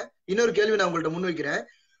நீங்க இருங்க. இன்னொரு கேள்வி நான் உங்கள்ட்ட முன்வைக்கிறேன்.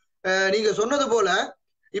 நீங்க சொன்னது போல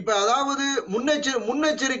இப்ப அதாவது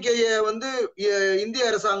முன்னெச்சரிக்கைய வந்து இந்திய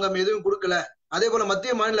அரசாங்கம் எதுவும் கொடுக்கல, அதே போல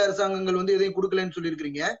மத்திய மாநில அரசாங்கங்கள் வந்து எதையும் கொடுக்கலன்னு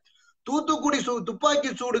சொல்லியிருக்கிறீங்க. தூத்துக்குடி துப்பாக்கி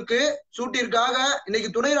சூட்டிற்காக இன்னைக்கு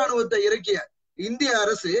துணை ராணுவத்தை இறக்கிய இந்திய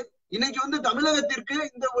அரசு இன்னைக்கு வந்து தமிழகத்திற்கு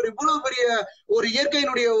இந்த ஒரு இவ்வளவு பெரிய ஒரு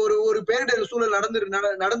இயற்கையினுடைய ஒரு பேரிடர் சூழல்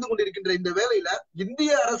நடந்து கொண்டிருக்கின்ற இந்த வேளையில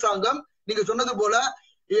இந்திய அரசாங்கம் நீங்க சொன்னது போல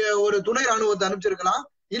ஒரு துணை ராணுவத்தை அனுப்பிச்சிருக்கலாம்,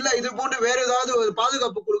 இல்ல இது போன்று வேற ஏதாவது ஒரு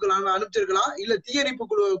பாதுகாப்பு குழுக்கள் அனுப்பிச்சிருக்கலாம், இல்ல தீயணைப்பு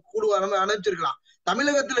குழு அனுப்பிச்சிருக்கலாம்.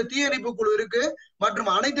 தமிழகத்துல தீயணைப்பு குழு இருக்கு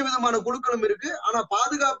மற்றும் அனைத்து விதமான குழுக்களும் இருக்கு. ஆனா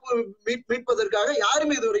பாதுகாப்பு மீட்பதற்காக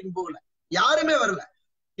யாருமே இது வரைக்கும் போகல, யாருமே வரல.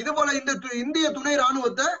 இது போல இந்த இந்திய துணை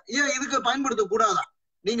ராணுவத்தை ஏன் இதுக்கு பயன்படுத்த கூடாதா?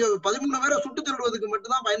 நீங்க 13 பேரை சுட்டு தள்ளுவதற்கு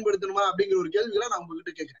மட்டும்தான் பயன்படுத்தணுமா அப்படிங்கிற ஒரு கேள்விகளை நான்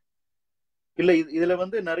உங்ககிட்ட கேட்கிறேன். இல்ல இதுல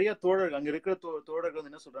வந்து நிறைய தோழர்கள், அங்க இருக்கிற தோழர்கள்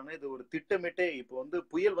வந்து என்ன சொல்றாங்க, இது ஒரு திட்டமிட்டே, இப்போ வந்து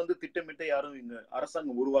புயல் வந்து திட்டமிட்டே யாரும் இங்க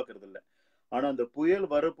அரசாங்கம் உருவாக்குறது இல்ல. ஆனா அந்த புயல்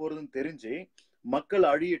வரப்போறதுன்னு தெரிஞ்சு மக்கள்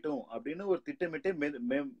அழியட்டும் அப்படின்னு ஒரு திட்டமிட்டே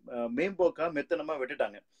மேம்போக்கா மெத்தனமா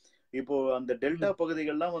விட்டுட்டாங்க. இப்போ அந்த டெல்டா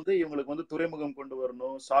பகுதிகள்லாம் வந்து இவங்களுக்கு வந்து துறைமுகம் கொண்டு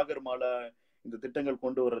வரணும், சாகர் மாலா இந்த திட்டங்கள்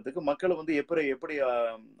கொண்டு வர்றதுக்கு மக்களை வந்து எப்படி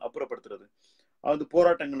அப்புறப்படுத்துறது? அது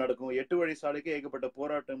போராட்டங்கள் நடக்கும். 8 வழி சாலைக்கு ஏகப்பட்ட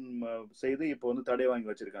போராட்டம் செய்து இப்போ வந்து தடை வாங்கி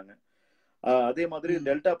வச்சிருக்காங்க. அதே மாதிரி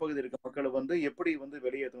டெல்டா பகுதி இருக்க மக்களை வந்து எப்படி வந்து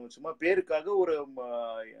வெளியேற்றணும்? சும்மா பேருக்காக ஒரு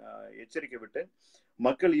எச்சரிக்கை விட்டு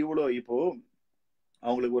மக்கள் இப்போ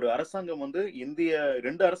அவங்களுக்கு ஒரு அரசாங்கம் வந்து இந்திய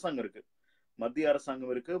 2 அரசாங்கம் இருக்கு, மத்திய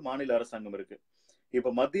அரசாங்கம் இருக்கு, மாநில அரசாங்கம் இருக்கு.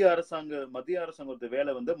 இப்ப மத்திய அரசாங்கத்து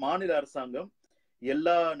வேலை வந்து மாநில அரசாங்கம்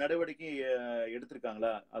எல்லா நடவடிக்கையும்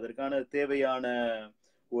எடுத்திருக்காங்களா, அதற்கான தேவையான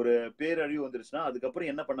ஒரு பேரழிவு வந்துருச்சுன்னா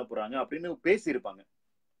அதுக்கப்புறம் என்ன பண்ண போறாங்க அப்படின்னு பேசி இருப்பாங்க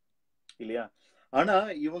இல்லையா? ஆனா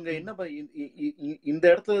இவங்க என்ன இந்த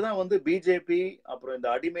இடத்துலதான் வந்து பிஜேபி அப்புறம் இந்த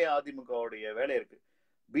அடிமை அதிமுகவுடைய வேலை இருக்கு.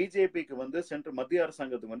 பிஜேபிக்கு வந்து மத்திய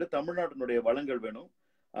அரசாங்கத்துக்கு வந்து தமிழ்நாட்டினுடைய வளங்கள் வேணும்,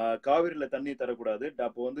 காவிரியில தண்ணி தரக்கூடாது,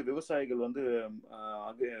 அப்போ வந்து விவசாயிகள் வந்து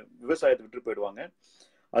விவசாயத்தை விட்டு போயிடுவாங்க.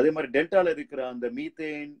 அதே மாதிரி டெல்டால இருக்கிற அந்த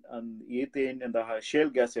மீத்தேன், ஈத்தேன், அந்த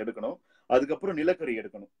ஷேல் கேஸ் எடுக்கணும், அதுக்கப்புறம் நிலக்கரி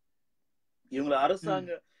எடுக்கணும். இவங்களை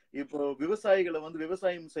அரசாங்க இப்போ விவசாயிகளை வந்து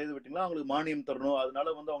விவசாயம் செய்து விட்டீங்களா அவங்களுக்கு மானியம் தரணும், அதனால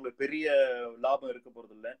வந்து அவங்களுக்கு பெரிய லாபம் இருக்க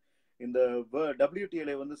போறது இல்லை. இந்த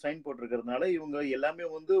WTO வந்து சைன் போட்டிருக்கிறதுனால இவங்க எல்லாமே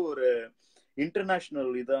வந்து ஒரு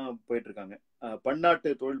இன்டர்நேஷனல் இதான் போயிட்டு இருக்காங்க, பன்னாட்டு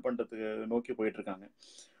தொழில் பண்றதுக்கு நோக்கி போயிட்டு இருக்காங்க.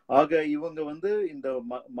 ஆக இவங்க வந்து இந்த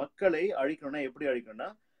மக்களை அழிக்கணும்னா எப்படி அழிக்கணும்னா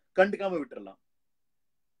கண்டுக்காம விட்டுறலாம்.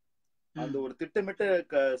 அந்த ஒரு திட்டமிட்ட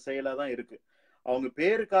செயலா தான் இருக்கு. அவங்க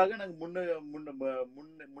பேருக்காக நாங்க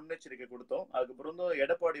முன்னெச்சரிக்கை கொடுத்தோம். அதுக்கப்புறம் தான்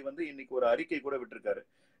எடப்பாடி வந்து இன்னைக்கு ஒரு அறிக்கை கூட விட்டுருக்காரு,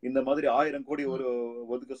 இந்த மாதிரி 1000 கோடி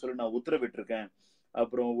ஒதுக்க சொல்லி நான் உத்தரவிட்டிருக்கேன்,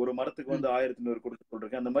 அப்புறம் ஒரு மரத்துக்கு வந்து 1100 கொடுக்க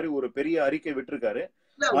சொல்றேன், அந்த மாதிரி ஒரு பெரிய அறிக்கை விட்டுருக்காரு.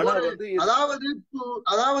 ஆனா வந்து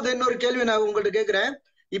அதாவது இன்னொரு கேள்வி நான் உங்கள்கிட்ட கேக்குறேன்.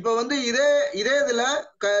 இப்ப வந்து இதே இதுல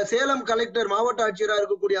சேலம் கலெக்டர் மாவட்ட ஆட்சியரா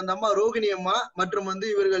இருக்கக்கூடிய அந்த அம்மா ரோகிணி அம்மா மற்றும் வந்து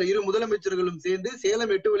இவர்கள் இரு முதலமைச்சர்களும் சேர்ந்து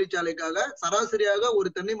சேலம் 8 வழிச்சாலைக்காக சராசரியாக ஒரு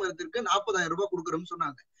தென்னை மரத்திற்கு 40,000 ரூபாய் கொடுக்கறோம்னு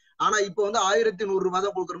சொன்னாங்க. ஆனா இப்ப வந்து 1100 ரூபாய்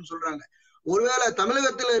தான் கொடுக்கறோம்னு சொல்றாங்க. ஒருவேளை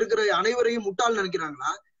தமிழகத்துல இருக்கிற அனைவரையும் முட்டாள்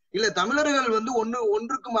நினைக்கிறாங்களா, இல்ல தமிழர்கள் வந்து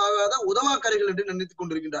ஒன்றுக்கும் ஆகாத உதவாக்கரைகள் என்று நினைத்துக்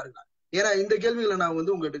கொண்டிருக்கின்றார்களா? ஏன்னா இந்த கேள்விகளை நான்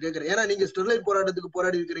வந்து உங்ககிட்ட கேட்கிறேன். ஏன்னா நீங்க ஸ்டெர்லைட் போராட்டத்துக்கு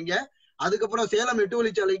போராடி இருக்கிறீங்க, அதுக்கப்புறம் சேலம் 8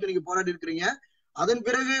 வழிச்சாலைக்கு நீங்க போராடி இருக்கிறீங்க, அதன்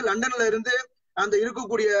பிறகு லண்டன்ல இருந்து அந்த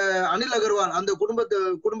இருக்கக்கூடிய அனில் அகர்வால் அந்த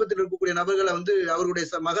குடும்பத்தில் இருக்கக்கூடிய நபர்களை வந்து அவருடைய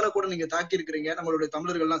மகனை கூட நீங்க தாக்கி இருக்கிறீங்க, நம்மளுடைய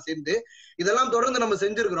தமிழர்கள் எல்லாம் சேர்ந்து. இதெல்லாம் தொடர்ந்து நம்ம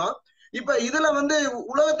செஞ்சிருக்கிறோம். இப்ப இதுல வந்து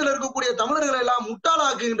உலகத்துல இருக்கக்கூடிய தமிழர்களை எல்லாம்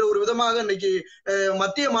முட்டாளாக்குகின்ற ஒரு விதமாக இன்னைக்கு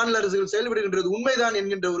மத்திய மாநில அரசுகள் செயல்படுகின்றது உண்மைதான்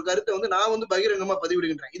என்கின்ற ஒரு கருத்தை வந்து நான் வந்து பகிரங்கமா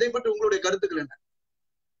பதிவிடுகின்றேன். இதை பற்றி உங்களுடைய கருத்துக்கள் என்ன?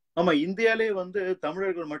 ஆமா, இந்தியாலே வந்து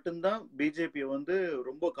தமிழர்கள் மட்டும்தான் பிஜேபியை வந்து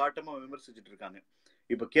ரொம்ப காட்டமா விமர்சிச்சுட்டு இருக்காங்க.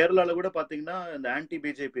 இப்ப கேரளால கூட பாத்தீங்கன்னா இந்த ஆன்டி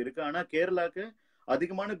பிஜேபி இருக்கு. ஆனா கேரளாக்கு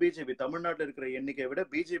அதிகமான பிஜேபி தமிழ்நாட்டில் இருக்கிற எண்ணிக்கையை விட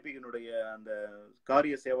பிஜேபியினுடைய அந்த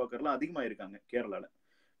காரிய சேவாக்கர்லாம் அதிகமா இருக்காங்க கேரளால.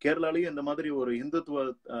 கேரளாலையும் இந்த மாதிரி ஒரு இந்துத்துவ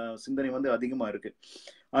சிந்தனை வந்து அதிகமா இருக்கு.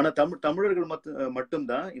 ஆனா தமிழர்கள்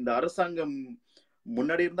மட்டும்தான் இந்த அரசாங்கம்,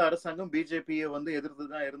 முன்னாடி இருந்த அரசாங்கம் பிஜேபியை வந்து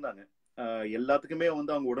எதிர்த்துதான் இருந்தாங்க. எல்லாத்துக்குமே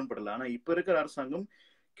வந்து அவங்க உடன்படல. ஆனா இப்ப இருக்கிற அரசாங்கம்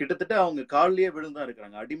கிட்டத்தட்ட அவங்க காலிலேயே விழுந்தான்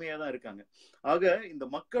இருக்கிறாங்க, அடிமையா தான் இருக்காங்க. ஆக இந்த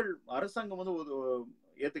மக்கள் அரசாங்கம் வந்து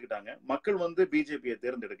ஏத்துக்கிட்டாங்க, மக்கள் வந்து பிஜேபியை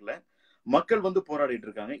தேர்ந்தெடுக்கல, மக்கள் வந்து போராடிட்டு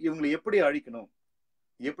இருக்காங்க. இவங்களை எப்படி அழிக்கணும்,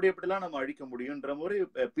 எப்படிலாம் நம்ம அழிக்க முடியும்ன்ற ஒரு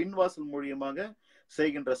பின்வாசல் மூலியமாக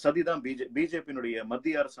செய்கின்ற சதிதான் பிஜேபியினுடைய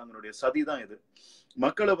மத்திய அரசாங்கனுடைய சதிதான் இது.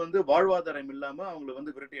 மக்களை வந்து வாழ்வாதாரம் இல்லாம அவங்களை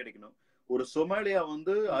வந்து விரட்டி அடிக்கணும். ஒரு சொமாலியா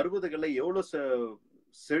வந்து 60களில் எவ்வளவு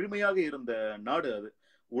செழுமையாக இருந்த நாடு அது.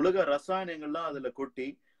 உலக ரசாயனங்கள்லாம் அதுல கொட்டி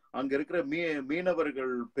அங்க இருக்கிற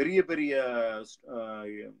மீனவர்கள் பெரிய பெரிய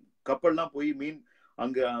கப்பல்லாம் போய் மீன்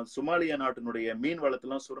அங்க சொமாலியா நாட்டினுடைய மீன்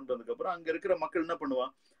வளத்தெல்லாம் சுரண்டதுக்கு அப்புறம் அங்க இருக்கிற மக்கள் என்ன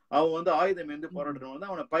பண்ணுவான், அவன் வந்து ஆயுதம் வந்து போராடுறவன் வந்து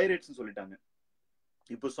அவனை பைரேட்ஸ் சொல்லிட்டாங்க.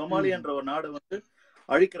 இப்போ சொமாலியான்ற ஒரு நாடு வந்து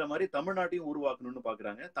அழிக்கிற மாதிரி தமிழ்நாட்டையும் உருவாக்கணும்னு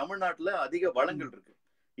பாக்குறாங்க. தமிழ்நாட்டுல அதிக வளங்கள் இருக்கு,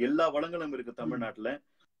 எல்லா வளங்களும் இருக்கு தமிழ்நாட்டுல.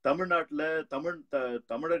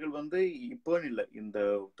 தமிழர்கள் வந்து இப்போ இல்லை, இந்த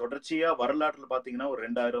தொடர்ச்சியா வரலாற்றுல பாத்தீங்கன்னா ஒரு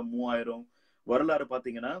 2000-3000 வரலாறு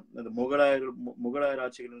பாத்தீங்கன்னா இந்த முகலாயர்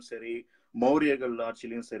ஆட்சிகளும் சரி, மௌரியர்கள்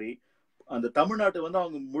ஆட்சியிலும் சரி, அந்த தமிழ்நாட்டை வந்து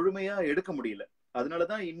அவங்க முழுமையா எடுக்க முடியல.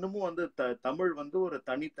 அதனாலதான் இன்னமும் வந்து தமிழ் வந்து ஒரு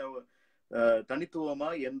தனித்துவமா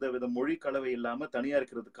எந்த வித மொழி கலவை இல்லாம தனியா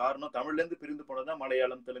இருக்கிறது காரணம், தமிழ்ல இருந்து பிரிந்து போனதான்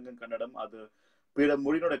மலையாளம், தெலுங்கு, கன்னடம், அது பிற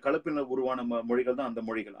மொழியோட கலப்பின உருவான மொழிகள் தான் அந்த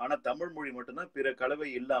மொழிகள். ஆனா தமிழ் மொழி மட்டும்தான் பிற கலவை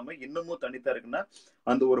இல்லாம இன்னமும் தனித்தா இருக்குன்னா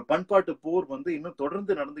அந்த ஒரு பண்பாட்டு போர் வந்து இன்னும்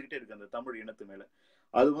தொடர்ந்து நடந்துகிட்டே இருக்கு அந்த தமிழ் இனத்து மேல.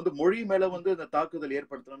 அது வந்து மொழி மேல வந்து இந்த தாக்குதல்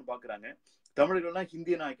ஏற்படுத்தணும்னு பாக்குறாங்க. தமிழர்கள்லாம்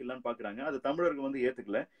ஹிந்தியன் ஆக்கிடலான்னு பாக்குறாங்க. அது தமிழர்கள் வந்து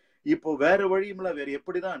ஏத்துக்கல. இப்போ வேற வழியும்ல, வேற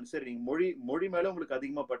எப்படிதான் சரி, நீங்க மொழி மேல உங்களுக்கு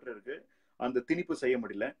அதிகமா பற்று இருக்கு, அந்த திணிப்பு செய்ய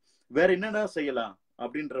முடியல, வேற என்னென்ன செய்யலாம்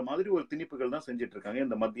அப்படின்ற மாதிரி ஒரு திணிப்புகள் தான் செஞ்சுட்டு இருக்காங்க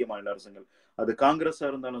இந்த மத்திய மாநில அரசுகள். அது காங்கிரஸா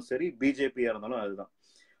இருந்தாலும் சரி, பிஜேபியா இருந்தாலும் அதுதான்.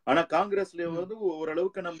 ஆனா காங்கிரஸ்ல வந்து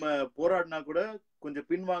ஓரளவுக்கு நம்ம போராடினா கூட கொஞ்சம்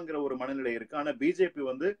பின்வாங்குற ஒரு மனநிலை இருக்கு. ஆனா பிஜேபி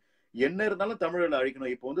வந்து என்ன இருந்தாலும் தமிழர்களை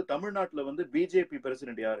அழிக்கணும். இப்போ வந்து தமிழ்நாட்டுல வந்து பிஜேபி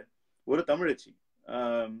பிரசிடென்ட் யாரு, ஒரு தமிழச்சி,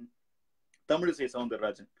 தமிழிசை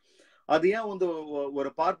சவுந்தரராஜன். அது ஏன் வந்து ஒரு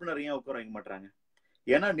பார்ப்பனர் ஏன் உட்கார வைக்க மாட்டாங்க?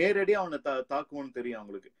 ஏன்னா நேரடியா அவனை தாக்குவோம்னு தெரியும்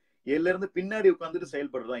அவங்களுக்கு. இதுல இருந்து பின்னாடி உட்காந்துட்டு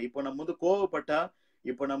செயல்படுறதான். இப்போ நம்ம வந்து கோவப்பட்டா,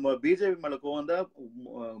 இப்ப நம்ம பிஜேபி மேல கோவம் தான்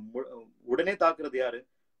உடனே தாக்குறது யாரு?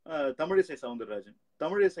 தமிழிசை சவுந்தரராஜன்.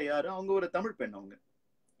 தமிழிசை யாரு? அவங்க ஒரு தமிழ் பெண் அவங்க,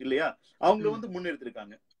 இல்லையா? அவங்கள வந்து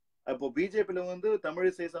முன்னிறுத்திருக்காங்க. அப்போ பிஜேபியில வந்து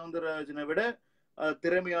தமிழிசை சவுந்தரராஜனை விட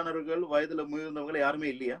திறமையானவர்கள், வயதுல முதிர்ந்தவங்க யாருமே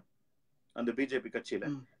இல்லையா அந்த பிஜேபி கட்சியில?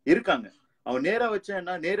 இருக்காங்க. அவன் நேரா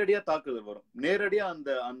வச்சேன்னா நேரடியா தாக்குதல் வரும், நேரடியா அந்த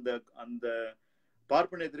அந்த அந்த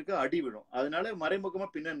பார்ப்பனியத்திற்கு அடி விடும். அதனால மறைமுகமா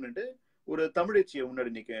பின்னன்னுட்டு ஒரு தமிழச்சியை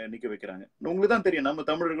முன்னாடி நிக்க வைக்கிறாங்க. உங்களுக்கு தான் தெரியும், நம்ம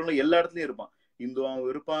தமிழர்களும் எல்லா இடத்துலயும் இருப்பான், இந்துவாவும்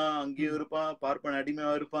இருப்பான், அங்கேயும் இருப்பான், பார்ப்பன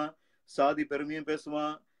அடிமையா இருப்பான், சாதி பெருமையும்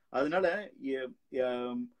பேசுவான். அதனால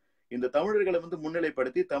இந்த தமிழர்களை வந்து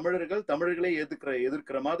முன்னிலைப்படுத்தி தமிழர்களை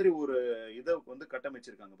எதிர்க்கிற மாதிரி ஒரு இதை வந்து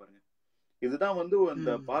கட்டமைச்சிருக்காங்க பாருங்க. இதுதான் வந்து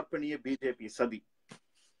அந்த பார்ப்பனிய பிஜேபி சதி,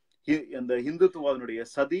 அந்த இந்துத்துவாதனுடைய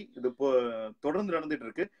சதி. இது தொடர்ந்து நடந்துட்டு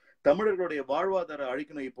இருக்கு. தமிழர்களுடைய வாழ்வாதாரம்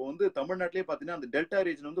அழிக்கணும். இப்போ வந்து தமிழ்நாட்டிலேயே பாத்தீங்கன்னா அந்த டெல்டா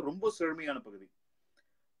ரீஜன் வந்து ரொம்ப செழுமையான பகுதி,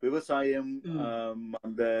 விவசாயம்,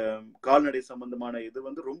 அந்த கால்நடை சம்பந்தமான இது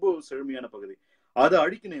வந்து ரொம்ப செழுமையான பகுதி. அதை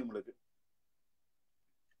அழிக்கணும் இவங்களுக்கு.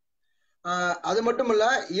 அது மட்டுமல்ல,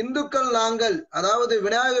 இந்துக்கள் நாங்கள், அதாவது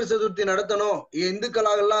விநாயகர் சதுர்த்தி நடத்தணும்,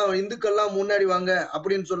 இந்துக்கள்லாம் முன்னாடி வாங்க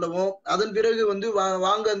அப்படின்னு சொல்லவும், அதன் பிறகு வந்து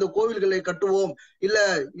வாங்க அந்த கோவில்களை கட்டுவோம், இல்ல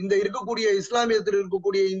இந்த இருக்கக்கூடிய இஸ்லாமியத்தில்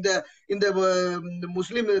இருக்கக்கூடிய இந்த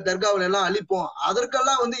முஸ்லிம் தர்காவில் எல்லாம் அழிப்போம்,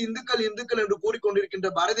 அதற்கெல்லாம் வந்து இந்துக்கள் என்று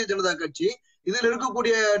கூறிக்கொண்டிருக்கின்ற பாரதிய ஜனதா கட்சி, இதில்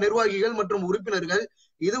இருக்கக்கூடிய நிர்வாகிகள் மற்றும் உறுப்பினர்கள்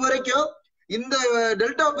இதுவரைக்கும் இந்த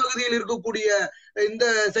டெல்டா பகுதியில் இருக்கக்கூடிய இந்த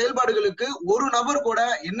செயல்பாடுகளுக்கு ஒரு நபர் கூட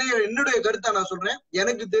என்னுடைய கருத்தை நான் சொல்றேன்,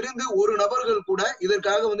 எனக்கு தெரிந்து ஒரு நபர்கள் கூட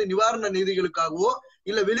இதற்காக வந்து நிவாரண நிதிகளுக்காகவோ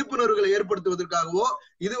இல்ல விழிப்புணர்வுகளை ஏற்படுத்துவதற்காகவோ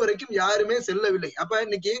இதுவரைக்கும் யாருமே செல்லவில்லை. அப்ப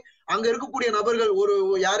இன்னைக்கு அங்க இருக்கக்கூடிய நபர்கள்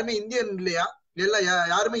யாருமே இந்தியன் இல்லையா, எல்லாம்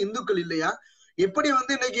யாருமே இந்துக்கள் இல்லையா? எப்படி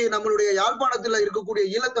வந்து இன்னைக்கு நம்மளுடைய யாழ்ப்பாணத்துல இருக்கக்கூடிய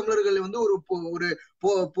ஈழத்தமிழர்கள் வந்து ஒரு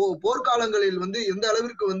போர்க்காலங்களில் வந்து எந்த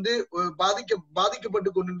அளவிற்கு வந்து பாதிக்கப்பட்டு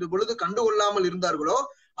கொண்டிருந்த பொழுது கண்டுகொள்ளாமல் இருந்தார்களோ,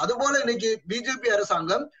 அதுபோல இன்னைக்கு பிஜேபி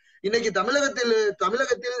அரசாங்கம் இன்னைக்கு தமிழகத்தில்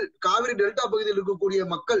காவிரி டெல்டா பகுதியில் இருக்கக்கூடிய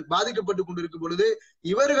மக்கள் பாதிக்கப்பட்டு கொண்டிருக்கும் பொழுது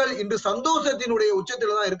இவர்கள் இன்று சந்தோஷத்தினுடைய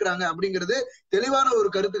உச்சத்துல தான் இருக்கிறாங்க அப்படிங்கிறது தெளிவான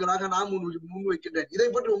ஒரு கருத்துக்களாக நான் முன்வைக்கின்றேன். இதை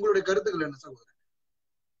பற்றி உங்களுடைய கருத்துக்கள் என்ன சகோதரர்?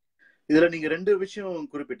 இதுல நீங்க 2 விஷயம்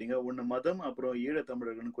குறிப்பிட்டீங்க. ஒண்ணு மதம், அப்புறம்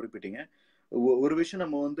ஈழத்தமிழர்கள்னு குறிப்பிட்டீங்க. ஒரு விஷயம்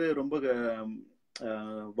நம்ம வந்து ரொம்ப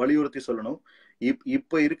வலியுறுத்தி சொல்லணும்.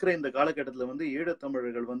 இப்ப இருக்கிற இந்த காலகட்டத்துல வந்து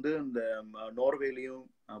ஈழத்தமிழர்கள் வந்து இந்த நார்வேலையும்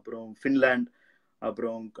அப்புறம் பின்லாந்து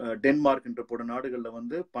அப்புறம் டென்மார்க்ன்ற போன்ற நாடுகள்ல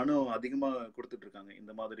வந்து பணம் அதிகமா கொடுத்துட்டு இருக்காங்க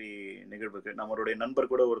இந்த மாதிரி நிகழ்வுக்கு. நம்மளுடைய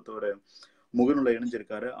நண்பர் கூட ஒருத்தர் முகநூல்ல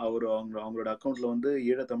இணைஞ்சிருக்காரு. அவங்களோட அக்கௌண்ட்ல வந்து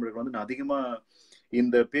ஈழத்தமிழர்கள் வந்து அதிகமா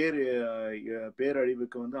இந்த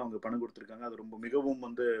பேரழிவுக்கு வந்து அவங்க பணம் கொடுத்துருக்காங்க. அது ரொம்ப மிகவும்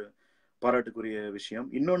வந்து பாராட்டுக்குரிய விஷயம்.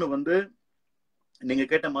 இன்னொன்னு வந்து நீங்க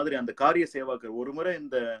கேட்ட மாதிரி அந்த காரிய சேவாக்கர் ஒரு முறை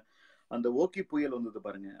அந்த ஓக்கி புயல் வந்தது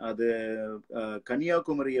பாருங்க, அது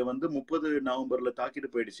கன்னியாகுமரியை வந்து 30 நவம்பர்ல தாக்கிட்டு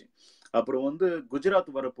போயிடுச்சு. அப்புறம் வந்து குஜராத்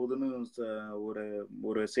வரப்போகுதுன்னு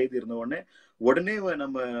ஒரு செய்தி இருந்த உடனே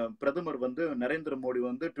நம்ம பிரதமர் வந்து நரேந்திர மோடி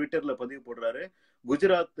வந்து ட்விட்டர்ல பதிவு போடுறாரு,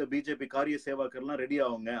 குஜராத் பிஜேபி காரிய சேவாக்கர்லாம் ரெடி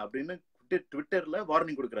ஆகுங்க அப்படின்னு ட்விட்டர்ல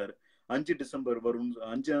வார்னிங் கொடுக்குறாரு. 5 டிசம்பர் வரும்,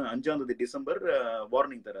 5ஆம் தேதி டிசம்பர்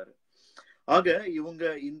வார்னிங் தராரு. ஆக இவங்க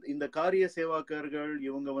இந்த காரிய சேவாக்கர்கள்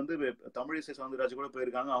இவங்க வந்து தமிழிசை சவுந்தரராஜ் கூட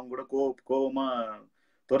போயிருக்காங்க, அவங்க கூட கோபமா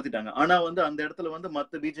துரத்திட்டாங்க. ஆனா வந்து அந்த இடத்துல வந்து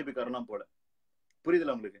மத்த பிஜேபி காரெல்லாம் போல.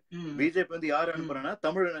 புரியுதுல உங்களுக்கு? பிஜேபி வந்து யாரு அனுப்புறாங்கன்னா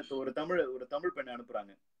ஒரு தமிழ் பெண்ணை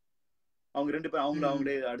அனுப்புறாங்க. அவங்க 2 பேரும்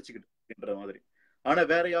அவங்களே அடிச்சுக்கிட்டு மாதிரி. ஆனா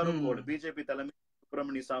வேற யாரும் போல. பிஜேபி தலைமை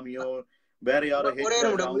சுப்பிரமணிய சாமியோ வேற யாரும் ஒரே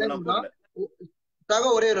நிமிடம்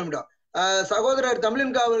சகோதரர்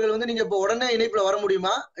தமிழன்கா அவர்கள் வந்து நீங்க இப்ப உடனே இணைப்புல வர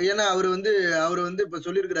முடியுமா? ஏன்னா அவர் வந்து இப்ப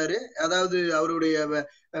சொல்லியிருக்கிறாரு, அதாவது அவருடைய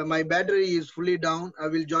my battery is fully down, I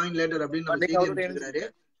will join later அப்படின்னு சொல்லியிருக்கிறாரு.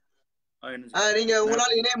 நீங்க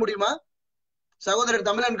உங்களால இணைய முடியுமா சகோதரர்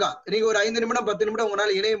தமிழன்கா? நீங்க ஒரு 5 நிமிடம் 10 நிமிடம்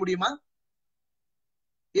உங்களால இணைய முடியுமா?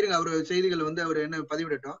 இருங்க, அவரு செய்திகள் வந்து அவர் என்ன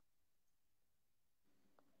பதிவிடட்டும்.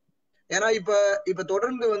 ஏன்னா இப்ப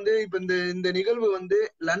தொடர்ந்து வந்து இப்ப இந்த நிகழ்வு வந்து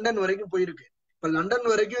லண்டன் வரைக்கும் போயிருக்கு. இப்ப லண்டன்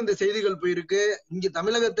வரைக்கும் இந்த செய்திகள் போயிருக்கு. இங்க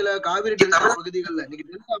தமிழகத்துல காவிரி டெல்டா பகுதிகள்ல இன்னைக்கு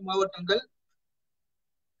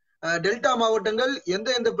டெல்டா மாவட்டங்கள்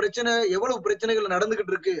எந்த பிரச்சனை, எவ்வளவு பிரச்சனைகள்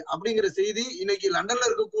நடந்துகிட்டு இருக்கு அப்படிங்கிற செய்தி இன்னைக்கு லண்டன்ல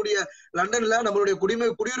நம்மளுடைய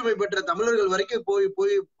குடியுரிமை பெற்ற தமிழர்கள் வரைக்கும்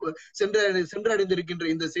போய் சென்றடைந்திருக்கின்ற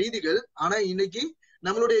இந்த செய்திகள். ஆனா இன்னைக்கு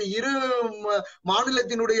நம்மளுடைய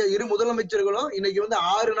மாநிலத்தினுடைய 2 முதலமைச்சர்களும் இன்னைக்கு வந்து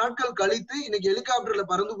 6 நாட்கள் கழித்து இன்னைக்கு ஹெலிகாப்டர்ல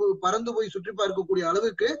பறந்து போய் சுற்றி பார்க்கக்கூடிய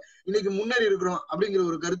அளவுக்கு இன்னைக்கு முன்னேறி இருக்கிறோம் அப்படிங்கிற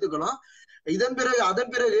ஒரு கருத்துக்களும், அதன்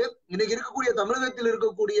பிறகு இன்னைக்கு இருக்கக்கூடிய தமிழகத்தில்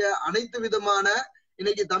இருக்கக்கூடிய அனைத்து விதமான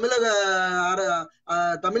இன்னைக்கு தமிழக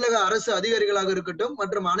அரசு அதிகாரிகளாக இருக்கட்டும்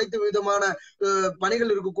மற்றும் அனைத்து விதமான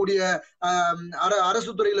பணிகள் இருக்கக்கூடிய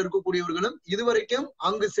அரசு துறையில் இருக்கக்கூடியவர்களும் இதுவரைக்கும்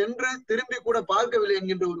அங்கு சென்று திரும்பி கூட பார்க்கவில்லை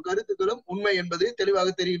என்கின்ற ஒரு கருத்துக்களும் உண்மை என்பது தெளிவாக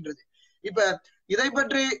தெரிகின்றது. இப்ப இதை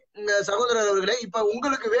பற்றி சகோதரர் அவர்களே, இப்ப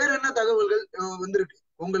உங்களுக்கு வேற என்ன தகவல்கள் வந்திருக்கு?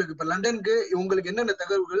 உங்களுக்கு இப்ப லண்டனுக்கு உங்களுக்கு என்னென்ன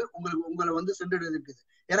தகவல்கள் உங்களை வந்து சென்றடைந்திருக்குது?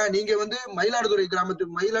 ஏன்னா நீங்க வந்து மயிலாடுதுறை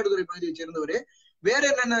பகுதியை சேர்ந்தவரே, வேற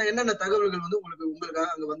என்னென்ன தகவல்கள் வந்து உங்களுக்காக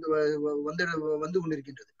அங்க வந்து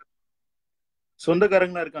கொண்டிருக்கின்றது?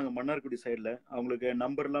 சொந்தக்காரங்களா இருக்காங்க மன்னார்குடி சைட்ல, அவங்களுக்கு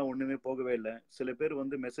நம்பர் எல்லாம் ஒண்ணுமே போகவே இல்லை. சில பேர்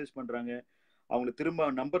வந்து மெசேஜ் பண்றாங்க, அவங்களுக்கு திரும்ப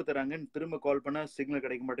நம்பர் தராங்க, திரும்ப கால் பண்ணா சிக்னல்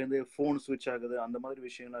கிடைக்க மாட்டேங்குது, போன் சுவிட்ச் ஆகுது, அந்த மாதிரி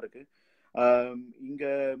விஷயம்லாம் இருக்கு. இங்க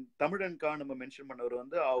தமிழன்கா நம்ம மென்ஷன் பண்ணவர்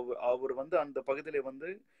வந்து அவர் வந்து அந்த பகுதியில வந்து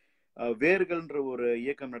வேர்கள்ன்ற ஒரு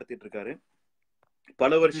இயக்கம் நடத்திட்டு இருக்காரு.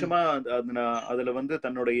 பல வருஷமா அதுல வந்து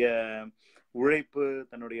தன்னுடைய உழைப்பு,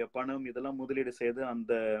 தன்னுடைய பணம் இதெல்லாம் முதலீடு செய்து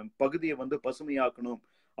அந்த பகுதியை வந்து பசுமையாக்கணும்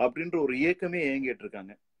அப்படின்ற ஒரு இயக்கமே இயங்கிட்டு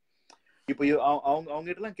இருக்காங்க. இப்போ அவங்க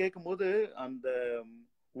கிட்ட எல்லாம் கேட்கும் போது அந்த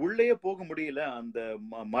உள்ளேயே போக முடியல, அந்த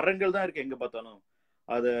மரங்கள் தான் இருக்கு எங்க பார்த்தாலும்,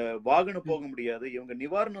 அத வாகனம் போக முடியாது. இவங்க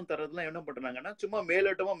நிவாரணம் தரதுலாம் என்ன பண்றாங்கன்னா சும்மா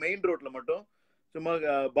மேலோட்டமா மெயின் ரோட்ல மட்டும் சும்மா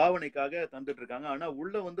பாவனைக்காக தந்துட்டு இருக்காங்க. ஆனா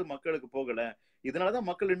உள்ள வந்து மக்களுக்கு போகல. இதனாலதான்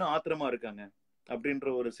மக்கள் இன்னும் ஆத்திரமா இருக்காங்க அப்படின்ற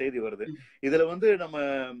ஒரு செய்தி வருது. இதுல வந்து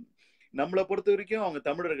நம்மளை பொறுத்த வரைக்கும் அவங்க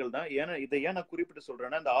தமிழர்கள் தான். இதை ஏன் நான் குறிப்பிட்டு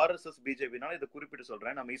சொல்றேன்னா, இந்த RSS பிஜேபினால இதை குறிப்பிட்டு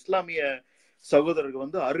சொல்றேன். நம்ம இஸ்லாமிய சகோதரர்கள்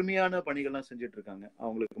வந்து அருமையான பணிகள்லாம் செஞ்சுட்டு இருக்காங்க.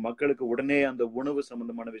 அவங்களுக்கு மக்களுக்கு உடனே அந்த உணவு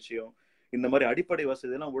சம்பந்தமான விஷயம், இந்த மாதிரி அடிப்படை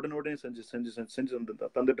வசதி எல்லாம் உடனுடனே செஞ்சு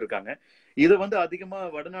தந்துட்டு இருக்காங்க. இதை வந்து அதிகமா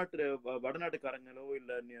வடநாட்டுக்காரங்களோ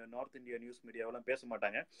இல்ல நார்த் இந்தியா நியூஸ் மீடியாவெல்லாம் பேச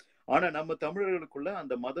மாட்டாங்க. ஆனா நம்ம தமிழர்களுக்குள்ள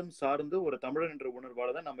அந்த மதம் சார்ந்து ஒரு தமிழன் என்ற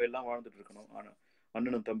உணர்வால தான் நம்ம எல்லாம் வாழ்ந்துட்டு இருக்கணும். ஆனா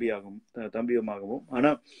அண்ணனும் தம்பியுமாகவும்.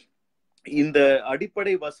 ஆனா இந்த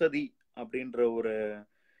அடிப்படை வசதி அப்படின்ற ஒரு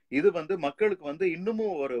இது வந்து மக்களுக்கு வந்து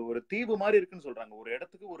இன்னமும் ஒரு தீவு மாதிரி இருக்குன்னு சொல்றாங்க. ஒரு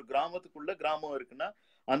இடத்துக்கு, ஒரு கிராமத்துக்குள்ள கிராமம் இருக்குன்னா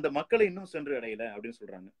அந்த மக்களை இன்னும் சென்று அடையல அப்படின்னு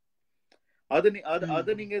சொல்றாங்க.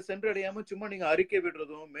 அதை நீங்க சென்றடையாம சும்மா நீங்க அறிக்கை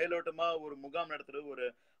விடுறதும், மேலோட்டமா ஒரு முகாம் நடத்துறது, ஒரு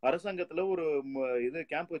அரசாங்கத்துல ஒரு இது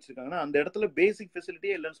கேம்ப் வச்சிருக்காங்கன்னா அந்த இடத்துல பேசிக்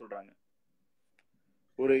ஃபெசிலிட்டியே இல்லைன்னு சொல்றாங்க.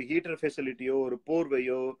 ஒரு ஹீட்டர் ஃபெசிலிட்டியோ, ஒரு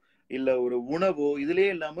போர்வையோ, இல்ல ஒரு உணவோ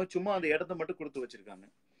இதுலயே இல்லாம சும்மா அந்த இடத்த மட்டும் கொடுத்து வச்சிருக்காங்க.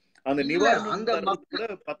 அந்த நிவாரணம் கூட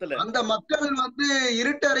பத்தல. அந்த மக்கள் வந்து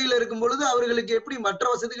இருட்டு அறையில இருக்கும் பொழுது அவர்களுக்கு எப்படி மற்ற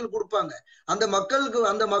வசதிகள் கொடுப்பாங்க? அந்த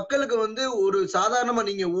மக்களுக்கு வந்து ஒரு சாதாரணமா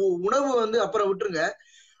நீங்க உணவு வந்து அப்புறம் விட்டுருங்க,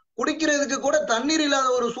 குடிக்கிறதுக்கு கூட தண்ணீர் இல்லாத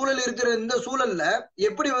ஒரு சூழல் இருக்கிற இந்த சூழல்ல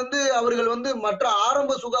எப்படி வந்து அவர்கள் வந்து மற்ற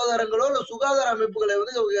ஆரம்ப சுகாதாரங்களோ இல்ல சுகாதார அமைப்புகளை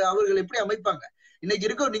வந்து அவர்கள் எப்படி அமைப்பாங்க? இன்னைக்கு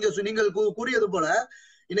இருக்க நீங்கள் கூறியது போல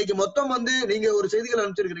இன்னைக்கு மொத்தம் வந்து நீங்க ஒரு செய்திகள்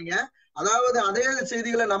அனுப்பிச்சிருக்கிறீங்க. அதாவது அதே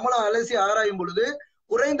செய்திகளை நம்மளும் அலசி ஆராயும் பொழுது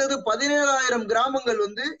குறைந்தது 17,000 கிராமங்கள்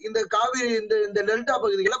வந்து இந்த காவிரி இந்த டெல்டா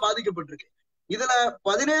பகுதிகளை பாதிக்கப்பட்டிருக்கு. இதுல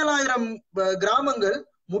 17,000 கிராமங்கள்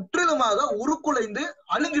முற்றிலுமாக உருக்குலைந்து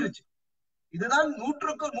அழுங்கிருச்சு. இதுதான்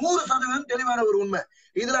 100% தெளிவான ஒரு உண்மை.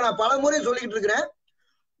 இதுல நான் பல முறை சொல்லிக்கிட்டு இருக்கிறேன்,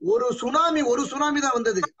 ஒரு சுனாமி தான்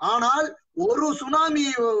வந்தது. ஆனால் ஒரு சுனாமி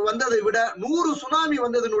வந்ததை விட 100 சுனாமி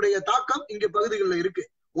வந்ததனுடைய தாக்கம் இங்க பகுதிகளில் இருக்கு.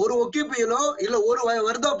 ஒரு ஒக்கி புயலோ இல்ல ஒரு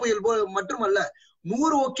வர்தா புயல் மட்டுமல்ல,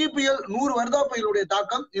 100 ஒக்கி புயல் 100 வர்தா புயலுடைய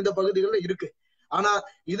தாக்கம் இந்த பகுதிகளில் இருக்கு. ஆனா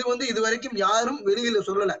இது வந்து இதுவரைக்கும் யாரும் வெளியில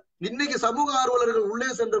சொல்லல. இன்னைக்கு சமூக ஆர்வலர்கள் உள்ளே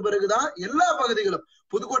சென்ற பிறகுதான் எல்லா பகுதிகளும்,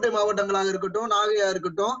 புதுக்கோட்டை மாவட்டங்களாக இருக்கட்டும், நாகையா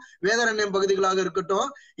இருக்கட்டும், வேதாரண்யம் பகுதிகளாக இருக்கட்டும்,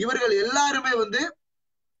 இவர்கள்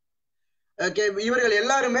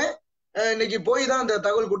எல்லாருமே இன்னைக்கு போய் தான் அந்த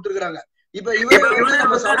தகவல் கொடுத்திருக்கிறாங்க.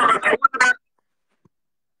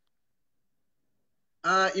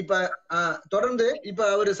 இப்ப தொடர்ந்து இப்ப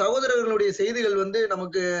அவரு சகோதரர்களுடைய செய்திகள் வந்து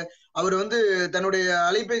நமக்கு அவர் வந்து தன்னுடைய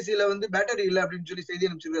அலைபேசியில வந்து பேட்டரி இல்லை அப்படின்னு சொல்லி செய்தி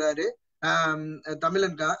அனுப்பிச்சிருக்கிறாரு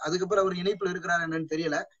தமிழன்கா. அதுக்கப்புறம் அவர் இணைப்புல இருக்கிறாரு என்னன்னு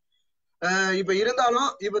தெரியல. இப்ப இருந்தாலும்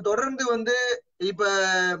இப்ப தொடர்ந்து வந்து இப்ப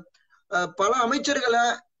பல அமைச்சர்களை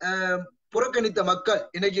புறக்கணித்த மக்கள்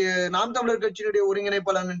இன்னைக்கு நாம் தமிழர் கட்சியினுடைய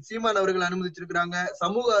ஒருங்கிணைப்பாளர் சீமான் அவர்கள் அனுமதிச்சிருக்கிறாங்க,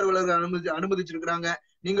 சமூக ஆர்வலர்கள் அனுமதிச்சிருக்கிறாங்க.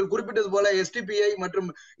 நீங்கள் குறிப்பிட்டது போல எஸ்டிபிஐ மற்றும்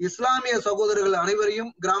இஸ்லாமிய சகோதரர்கள்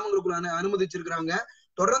அனைவரையும் கிராமங்களுக்குள்ள அனுமதிச்சிருக்கிறாங்க.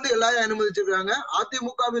 தொடர்ந்து எல்லாரும் அனுமதிச்சிருக்கிறாங்க.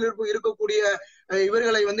 அதிமுகவில் இருக்கக்கூடிய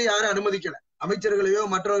இவர்களை வந்து யாரும் அனுமதிக்கல, அமைச்சர்களையோ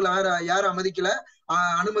மற்றவர்கள் யாரும்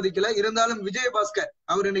அனுமதிக்கல. இருந்தாலும் விஜயபாஸ்கர்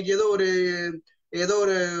அவர் இன்னைக்கு ஏதோ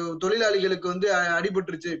ஒரு தொழிலாளிகளுக்கு வந்து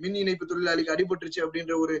அடிபட்டுருச்சு, மின் இணைப்பு தொழிலாளிக்கு அடிபட்டுருச்சு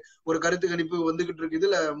அப்படின்ற ஒரு கருத்து கணிப்பு வந்துகிட்டு இருக்கு.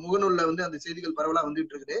 இதுல முகநூல்ல வந்து அந்த செய்திகள் பரவலா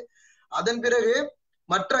வந்துட்டு இருக்குது. அதன் பிறகு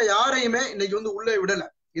மற்ற யாரையுமே இன்னைக்கு வந்து உள்ளே விடல,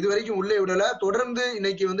 இதுவரைக்கும் உள்ளே விடல. தொடர்ந்து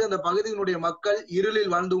இன்னைக்கு வந்து அந்த பகுதியினுடைய மக்கள்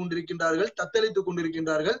இருளில் வாழ்ந்து கொண்டிருக்கின்றார்கள், தத்தளித்துக்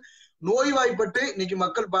கொண்டிருக்கின்றார்கள், நோய்வாய்ப்பட்டு இன்னைக்கு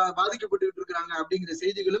மக்கள் பாதிக்கப்பட்டு இருக்கிறாங்க அப்படிங்கிற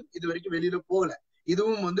செய்திகளும் இது வரைக்கும் வெளியில போகல.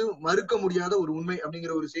 இதுவும் வந்து மறுக்க முடியாத ஒரு உண்மை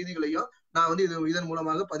அப்படிங்கிற ஒரு செய்திகளையும் நான் வந்து இதன்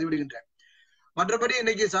மூலமாக பதிவிடுகின்றேன். மற்றபடி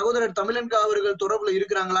இன்னைக்கு சகோதரர் தமிழன்கா அவர்கள் தொடர்புல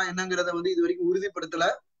இருக்கிறாங்களா என்னங்கிறத வந்து இது வரைக்கும் உறுதிப்படுத்தல.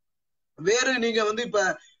 வேறு நீங்க வந்து இப்ப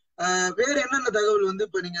வேற என்னென்ன தகவல் வந்து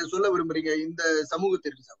இப்ப நீங்க சொல்ல விரும்புறீங்க இந்த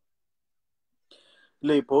சமூகத்திற்கு?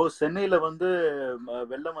 இல்ல இப்போ சென்னையில வந்து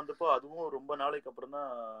வெள்ளம் வந்தப்போ அதுவும் ரொம்ப நாளைக்கு அப்புறம்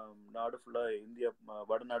தான் நாடு ஃபுல்லா இந்தியா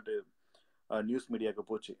வடநாட்டு நியூஸ் மீடியாவுக்கு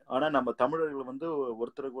போச்சு. ஆனா நம்ம தமிழர்கள் வந்து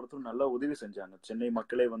ஒருத்தருக்கு ஒருத்தர் நல்லா உதவி செஞ்சாங்க. சென்னை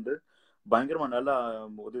மக்களே வந்து பயங்கரமா நல்லா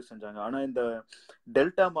உதவி செஞ்சாங்க. ஆனா இந்த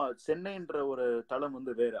டெல்டா சென்னைன்ற ஒரு தளம்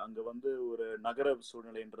வந்து வேற, அங்க வந்து ஒரு நகர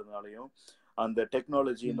சூழ்நிலைன்றதுனாலையும் அந்த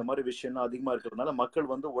டெக்னாலஜி இந்த மாதிரி விஷயம்லாம் அதிகமா இருக்கிறதுனால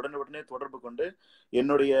மக்கள் வந்து உடனே தொடர்பு கொண்டு,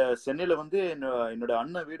 என்னுடைய சென்னையில வந்து என்னோட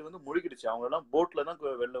அண்ணன் வீடு வந்து முழுகிடுச்சு, அவங்க எல்லாம் போட்ல தான்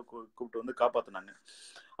வெளில கூப்பிட்டு வந்து காப்பாத்தினாங்க.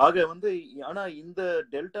 ஆக வந்து ஆனா இந்த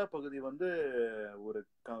டெல்டா பகுதி வந்து ஒரு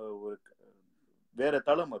வேற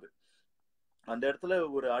தளம். அது அந்த இடத்துல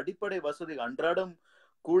ஒரு அடிப்படை வசதி, அன்றாடம்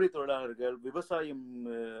கூலி தொழிலாளர்கள், விவசாயம்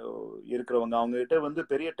இருக்கிறவங்க, அவங்க கிட்ட வந்து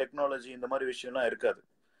பெரிய டெக்னாலஜி இந்த மாதிரி விஷயம்லாம் இருக்காது.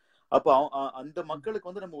 அப்ப அந்த மக்களுக்கு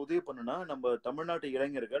வந்து நம்ம உதவி பண்ணணும்னா நம்ம தமிழ்நாட்டு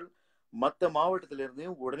இளைஞர்கள் மற்ற மாவட்டத்தில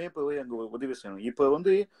இருந்தையும் உடனே போய் அங்க உதவி செய்யணும்.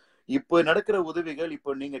 இப்ப நடக்கிற உதவிகள்,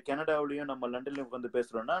 இப்போ நீங்க கனடாவிலையும் நம்ம லண்டன்லயும் உட்காந்து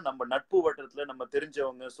பேசுறோம்னா நம்ம நட்பு வட்டத்துல நம்ம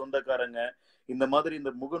தெரிஞ்சவங்க, சொந்தக்காரங்க, இந்த மாதிரி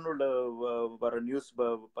இந்த முகநூல்ல வர நியூஸ்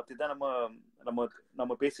பத்தி தான்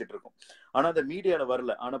நம்ம பேசிட்டு இருக்கோம். ஆனா அந்த மீடியால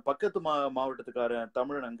வரல. ஆனா பக்கத்து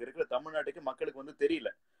மாவட்டத்துக்காரன் அங்க இருக்கிற தமிழ்நாட்டுக்கு மக்களுக்கு வந்து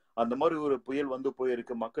தெரியல அந்த மாதிரி ஒரு புயல் வந்து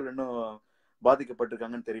போயிருக்கு, மக்கள் இன்னும்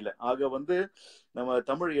பாதிக்கப்பட்டிருக்காங்கன்னு தெரியல. ஆக வந்து நம்ம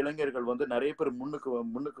தமிழ் இளைஞர்கள் வந்து நிறைய பேர்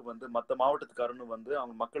முன்னுக்கு வந்து மற்ற மாவட்டத்துக்காரன்னு வந்து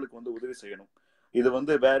அவங்க மக்களுக்கு வந்து உதவி செய்யணும். இது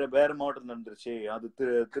வந்து வேற வேற மாவட்டத்தில் நடந்துருச்சு, அது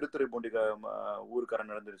திருத்துறைப்பூண்டி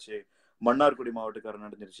ஊருக்காரன் நடந்துருச்சு, மன்னார்குடி மாவட்டக்காரன்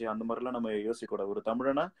நடந்துருச்சு, அந்த மாதிரிலாம் நம்ம யோசிக்கக்கூடாது. ஒரு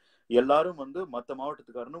தமிழனா எல்லாரும் வந்து மற்ற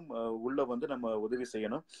மாவட்டத்துக்காரனும் உள்ள வந்து நம்ம உதவி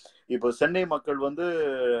செய்யணும். இப்போ சென்னை மக்கள் வந்து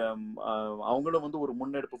அவங்களும் வந்து ஒரு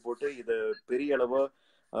முன்னெடுப்பு போட்டு இதை பெரிய அளவா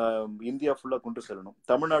இந்தியா ஃபுல்லா கொண்டு செல்லணும்.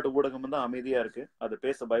 தமிழ்நாட்டு ஊடகம் தான் அமைதியா இருக்கு, அதை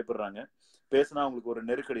பேச பயப்படுறாங்க, பேசினா அவங்களுக்கு ஒரு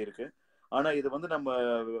நெருக்கடி இருக்கு. ஆனா இது வந்து நம்ம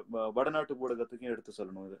வடநாட்டு ஊடகத்துக்கும் எடுத்து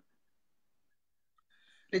சொல்லணும். இது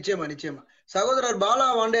நிச்சயமா நிச்சயமா. சகோதரர் பாலா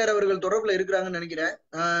வாண்டையார் அவர்கள் தொடர்புல இருக்கிறாங்கன்னு நினைக்கிறேன்.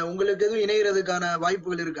 உங்களுக்கு எதுவும் இணைகிறதுக்கான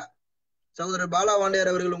வாய்ப்புகள் இருக்கா? சகோதரர் பாலா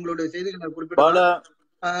வாண்டையார் அவர்கள் உங்களுடைய செய்திகளை குறிப்பிடலாம்.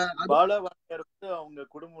 பாலா வாண்டையார் வந்து அவங்க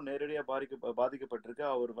குடும்பம் நேரடியா பாதிக்கப்பட்டிருக்கு.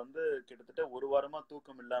 அவர் வந்து கிட்டத்தட்ட ஒரு வாரமா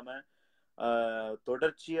தூக்கம் இல்லாம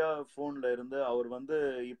தொடர்ச்சியா போன்ல இருந்து அவர் வந்து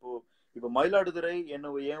இப்போ மயிலாடுதுறை என்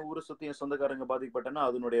ஊரை சுத்தி என் சொந்தக்காரங்க பாதிக்கப்பட்டனா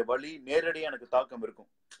அதனுடைய வழி நேரடியா எனக்கு தாக்கம் இருக்கும்,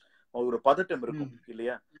 ஒரு பதட்டம் இருக்கும்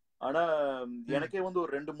இல்லையா? ஆனா எனக்கே வந்து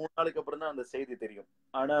ஒரு 2-3 நாளைக்கு அப்புறம் தான் அந்த செய்தி தெரியும்.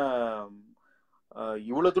 ஆனா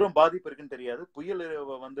இவ்வளவு தூரம் பாதிப்பு இருக்குன்னு தெரியாது. புயல்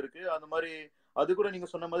வந்திருக்கு அந்த மாதிரி. அது கூட நீங்க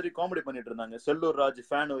சொன்ன மாதிரி காமெடி பண்ணிட்டு இருந்தாங்க, செல்லூர் ராஜ்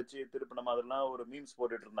ஃபேன் வச்சு திருப்பின மாதிரிலாம் ஒரு மீம்ஸ்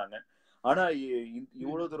போட்டுட்டு இருந்தாங்க. ஆனா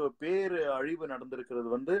இவ்வளவு தூரம் பேர் அழிவு நடந்திருக்கிறது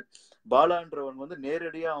வந்து பாலான்றவன் வந்து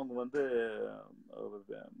நேரடியா அவங்க வந்து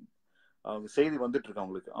அவங்க செய்தி வந்துட்டு இருக்கு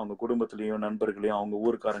அவங்களுக்கு, அவங்க குடும்பத்திலயும் நண்பர்களையும் அவங்க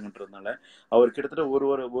ஊருக்காரங்கன்றதுனால. அவர் கிட்டத்தட்ட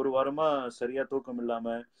ஒரு வாரமா சரியா தூக்கம்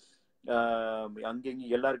இல்லாம அங்கங்க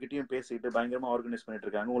எல்லார்கிட்டையும் பேசிட்டு பயங்கரமா ஆர்கனைஸ் பண்ணிட்டு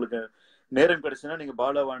இருக்காங்க. உங்களுக்கு நேரம் கிடைச்சுன்னா நீங்க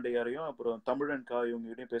பாலா வாண்டையாரையும் அப்புறம் தமிழன்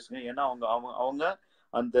இவங்ககிட்டயும் பேசுங்க. ஏன்னா அவங்க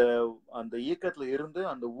அந்த அந்த இயக்கத்துல இருந்து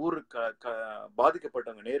அந்த ஊருக்கு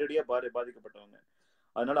பாதிக்கப்பட்டவங்க, நேரடியா பாதிக்கப்பட்டவங்க.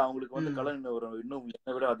 அதனால அவங்களுக்கு வந்து கலை இன்னும்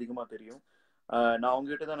என்னை விட அதிகமா தெரியும். நான்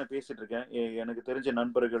அவங்ககிட்ட தான் நான் பேசிட்டு இருக்கேன், எனக்கு தெரிஞ்ச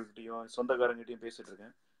நண்பர்கள்கிட்டையும் சொந்தக்காரங்கிட்டையும் பேசிட்டு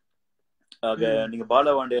இருக்கேன். ஆக நீங்க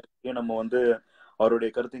பாலா வாண்டையாரையும் நம்ம வந்து அவருடைய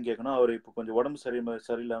கருத்தையும் கேட்கணும். அவர் இப்ப கொஞ்சம் உடம்பு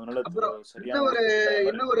சரியில்லாதனால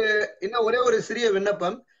இன்னும் ஒரே ஒரு சிறிய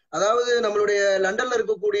விண்ணப்பம். அதாவது நம்மளுடைய லண்டன்ல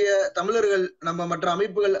இருக்கக்கூடிய தமிழர்கள், நம்ம மற்ற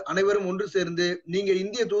அமைப்புகள் அனைவரும் ஒன்று சேர்ந்து நீங்க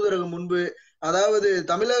இந்திய தூதரகம் முன்பு, அதாவது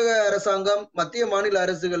தமிழக அரசாங்கம் மத்திய மாநில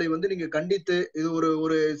அரசுகளை வந்து நீங்க கண்டித்து இது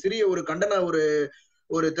ஒரு சிறிய ஒரு கண்டன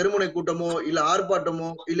ஒரு தெருமுனை கூட்டமோ இல்ல ஆர்ப்பாட்டமோ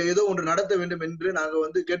இல்ல ஏதோ ஒன்று நடத்த வேண்டும் என்று நாங்க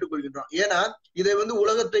வந்து கேட்டுக்கொள்கின்றோம். ஏன்னா இதை வந்து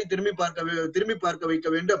உலகத்தை திரும்பி பார்க்க வைக்க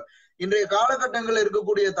வேண்டும். இன்றைய காலகட்டங்களில்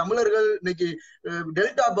இருக்கக்கூடிய தமிழர்கள் இன்னைக்கு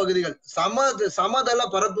டெல்டா பகுதிகள் சமதள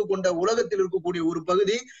பரப்பு கொண்ட உலகத்தில் இருக்கக்கூடிய ஒரு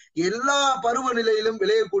பகுதி, எல்லா பருவநிலையிலும்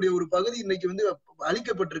விளையக்கூடிய ஒரு பகுதி இன்னைக்கு வந்து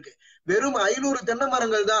அழிக்கப்பட்டிருக்கு. வெறும் 500 தென்னை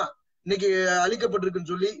மரங்கள் தான் இன்னைக்கு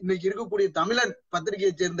அழிக்கப்பட்டிருக்குன்னு சொல்லி இன்னைக்கு இருக்கக்கூடிய தமிழன்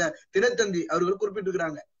பத்திரிகையை சேர்ந்த தினத்தந்தி அவர்கள்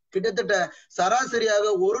குறிப்பிட்டிருக்கிறாங்க. கிட்டத்தட்ட சராசரியாக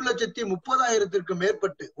 1,30,000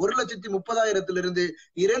 மேற்பட்டு 1,30,000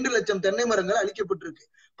 2 லட்சம் தென்னை மரங்கள் அழிக்கப்பட்டிருக்கு.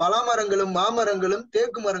 பலாமரங்களும் மாமரங்களும்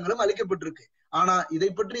தேக்கு மரங்களும் அழிக்கப்பட்டிருக்கு. ஆனா இதை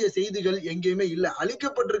பற்றிய செய்திகள் எங்கேயுமே இல்ல.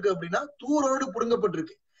 அழிக்கப்பட்டிருக்கு அப்படின்னா தூரோடு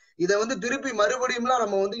புடுங்கப்பட்டிருக்கு. இதை வந்து திருப்பி மறுபடியும்லாம்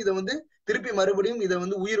நம்ம வந்து இதை வந்து திருப்பி மறுபடியும் இதை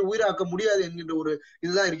வந்து உயிராக்க முடியாது என்கின்ற ஒரு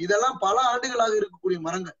இதுதான் இருக்கு. இதெல்லாம் பல ஆண்டுகளாக இருக்கக்கூடிய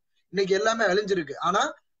மரங்கள் இன்னைக்கு எல்லாமே அழிஞ்சிருக்கு. ஆனா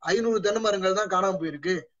 500 தென்னை மரங்கள் தான் காணாம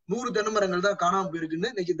போயிருக்கு, 100 தென்னை மரங்கள் தான் காணாம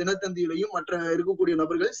போயிருக்குன்னு இன்னைக்கு தினத்தந்தியிலையும் மற்ற இருக்கக்கூடிய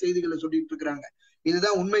நபர்கள் செய்திகளை சொல்லிட்டு இருக்கிறாங்க.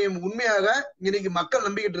 இதுதான் உண்மையாக இன்னைக்கு மக்கள்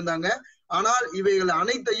நம்பிக்கிட்டு இருந்தாங்க. ஆனால் இவைகள்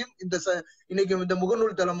அனைத்தையும் இன்னைக்கு இந்த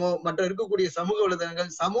முகநூல் தளமோ மற்ற இருக்கக்கூடிய சமூக வலைதளங்கள்,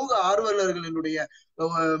 சமூக ஆர்வலர்களினுடைய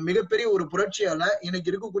மிகப்பெரிய ஒரு புரட்சியால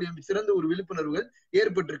இன்னைக்கு இருக்கக்கூடிய சிறந்த ஒரு விழிப்புணர்வுகள்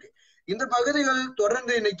ஏற்பட்டிருக்கு. இந்த பகுதிகள்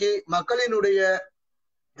தொடர்ந்து இன்னைக்கு மக்களினுடைய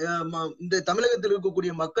இந்த தமிழகத்தில்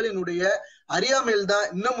இருக்கக்கூடிய மக்களினுடைய அறியாமையில் தான்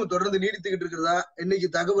இன்னமும் தொடர்ந்து நீடித்துக்கிட்டு இருக்கிறதா இன்னைக்கு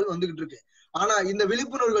தகவல் வந்துகிட்டு இருக்கு. ஆனா இந்த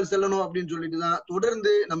விழிப்புணர்வுகள் செல்லணும் அப்படின்னு சொல்லிட்டுதான்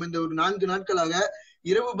தொடர்ந்து நம்ம இந்த ஒரு 4 நாட்களாக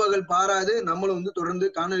இரவு பகல் பாராது நம்மளும் வந்து தொடர்ந்து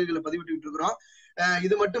காணொலிகளை பதிவிட்டுக்கிட்டு இருக்கிறோம்.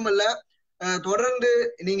 இது மட்டுமல்ல, தொடர்ந்து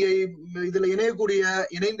நீங்க இதுல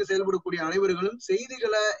இணைந்து செயல்படக்கூடிய அனைவர்களும்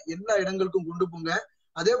செய்திகளை எல்லா இடங்களுக்கும் கொண்டு போங்க.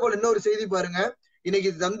 அதே போல இன்னொரு செய்தி பாருங்க, இன்னைக்கு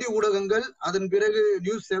தந்தி ஊடகங்கள், அதன் பிறகு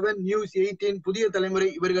நியூஸ் 7, நியூஸ் 18, புதிய தலைமுறை,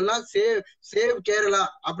 இவர்கள்லாம் சேவ் கேரளா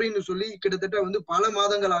அப்படின்னு சொல்லி கிட்டத்தட்ட வந்து பல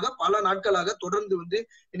மாதங்களாக பல நாட்களாக தொடர்ந்து வந்து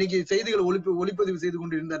இன்னைக்கு செய்திகளை ஒளிப்பதிவு செய்து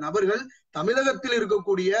கொண்டிருந்த நபர்கள் தமிழகத்தில்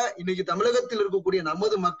இருக்கக்கூடிய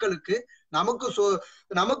நமது மக்களுக்கு நமக்கு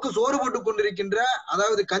சோறு போட்டு கொண்டிருக்கின்ற,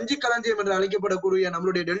 அதாவது கஞ்சி களஞ்சியம் என்று அழைக்கப்படக்கூடிய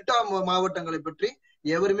நம்மளுடைய டெல்டா மாவட்டங்களை பற்றி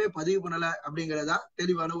எவருமே பதிவு பண்ணல அப்படிங்கறதா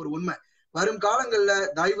தெளிவான ஒரு உண்மை. வரும் காலங்கள்ல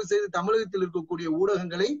தயவு செய்து தமிழகத்தில் இருக்கக்கூடிய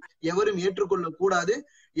ஊடகங்களை எவரும் ஏற்றுக்கொள்ள கூடாது,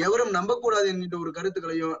 எவரும் நம்பக்கூடாது என்கின்ற ஒரு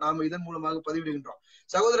கருத்துக்களையும் நாம இதன் மூலமாக பதிவிடுகின்றோம்.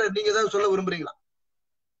 சகோதரர், நீங்க ஏதாவது சொல்ல விரும்புறீங்களா?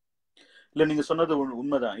 இல்ல, நீங்க சொன்னது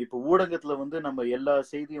உண்மைதான். இப்ப ஊடகத்துல வந்து நம்ம எல்லா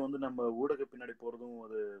செய்தியும் வந்து நம்ம ஊடக பின்னாடி போறதும்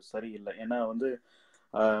அது சரியில்லை. ஏன்னா வந்து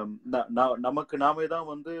நமக்கு நாமே தான்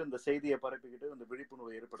வந்து இந்த செய்தியை பரப்பிக்கிட்டு இந்த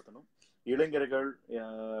விழிப்புணர்வை ஏற்படுத்தணும். இளைஞர்கள்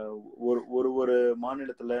ஒரு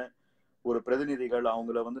மாநிலத்துல ஒரு பிரதிநிதிகள்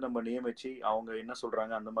அவங்கள வந்து நம்ம நியமிச்சு அவங்க என்ன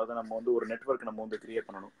சொல்றாங்க அந்த மாதிரி நம்ம வந்து ஒரு நெட்வொர்க் நம்ம வந்து கிரியேட்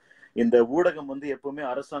பண்ணணும். இந்த ஊடகம் வந்து எப்பவுமே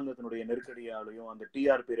அரசாங்கத்தினுடைய நெருக்கடியாலையும் அந்த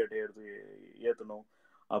டிஆர்பி ரேட்டை ஏற்றணும்,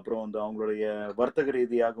 அப்புறம் வந்து அவங்களுடைய வர்த்தக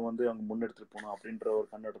ரீதியாக வந்து அவங்க முன்னெடுத்துட்டு போகணும் அப்படின்ற ஒரு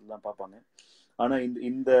கண்ணோட்டத்தில் தான் பார்ப்பாங்க. ஆனா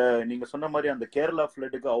இந்த நீங்க சொன்ன மாதிரி அந்த கேரளா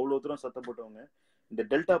ஃபிளட்டுக்கு அவ்வளவு தூரம் சத்தப்பட்டவங்க இந்த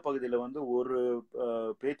டெல்டா பகுதியில வந்து ஒரு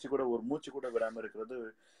பேச்சு கூட ஒரு மூச்சு கூட விடாம இருக்கிறது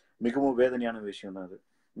மிகவும் வேதனையான விஷயம் தான். அது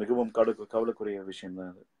மிகவும் கவலைக்குரிய விஷயம்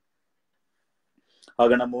தான் அது.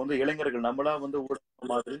 ஆக நம்ம வந்து இளைஞர்கள் நம்மளா வந்து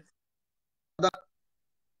ஊடகம் மாதிரி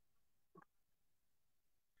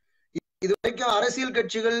இதுவரைக்கும் அரசியல்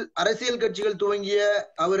கட்சிகள் துவங்கிய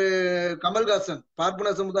அவரு கமல்ஹாசன்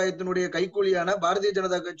பார்ப்பன சமுதாயத்தினுடைய கைக்கூலியான பாரதிய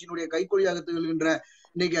ஜனதா கட்சியினுடைய கைக்கூலியாக திகழ்கின்ற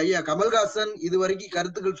இன்னைக்கு ஐயா கமல்ஹாசன் இதுவரைக்கும்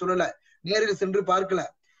கருத்துக்கள் சொல்லல, நேரில் சென்று பார்க்கல.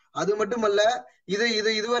 அது மட்டுமல்ல,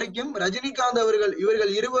 இதுவரைக்கும் ரஜினிகாந்த் அவர்கள்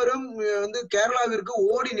இவர்கள் இருவரும் வந்து கேரளாவிற்கு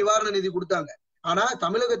ஓடி நிவாரண நிதி கொடுத்தாங்க. ஆனா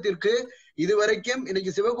தமிழகத்திற்கு இதுவரைக்கும்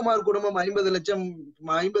இன்னைக்கு சிவகுமார் குடும்பம் 50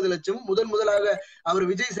 லட்சம் முதலாக அவர்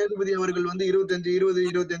விஜய் சேதுபதி அவர்கள் வந்து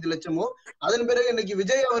 25 லட்சமோ, அதன் பிறகு இன்னைக்கு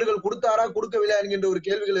விஜய் அவர்கள் கொடுத்தாரா கொடுக்கவில்லை என்கின்ற ஒரு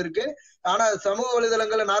கேள்விகள் இருக்கு. ஆனா சமூக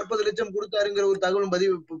வலைதளங்கள்ல 40 லட்சம் கொடுத்தாருங்கிற ஒரு தகவலும்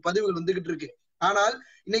பதிவுகள் வந்துகிட்டு இருக்கு. ஆனால்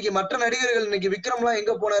இன்னைக்கு மற்ற நடிகர்கள் இன்னைக்கு விக்ரம்லாம்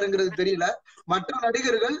எங்க போனாருங்கிறது தெரியல. மற்ற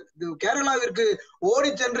நடிகர்கள் கேரளாவிற்கு ஓடி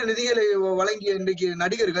சென்று நிதிகளை வழங்கிய இன்னைக்கு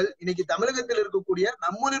நடிகர்கள் இன்னைக்கு தமிழகத்தில் இருக்கக்கூடிய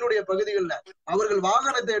நம்மளுடைய பகுதிகளில் அவர்கள்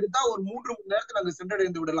வாகனத்தை எடுத்தா ஒரு 3 மணி நேரத்தில் அங்கு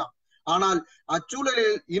சென்றடைந்து விடலாம். ஆனால்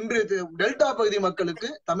அச்சூழலில் இன்று டெல்டா பகுதி மக்களுக்கு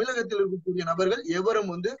தமிழகத்தில் இருக்கக்கூடிய நபர்கள்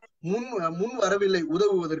எவரும் வந்து முன் வரவில்லை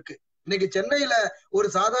உதவுவதற்கு. இன்னைக்கு சென்னையில ஒரு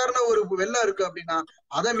சாதாரண ஒரு வெள்ளம் இருக்கு அப்படின்னா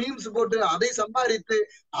அதை மீம்ஸ் போட்டு அதை சம்பாதித்து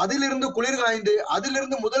அதிலிருந்து குளிர் காய்ந்து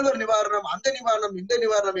அதிலிருந்து முதல்வர் நிவாரணம் அந்த நிவாரணம் இந்த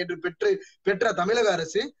நிவாரணம் என்று பெற்ற தமிழக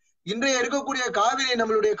அரசு இன்றைய இருக்கக்கூடிய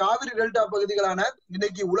நம்மளுடைய காவிரி டெல்டா பகுதிகளான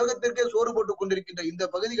இன்னைக்கு உலகத்திற்கே சோறு போட்டுக் கொண்டிருக்கின்ற இந்த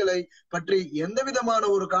பகுதிகளை பற்றி எந்த விதமான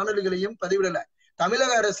ஒரு காணொலிகளையும் பதிவிடல.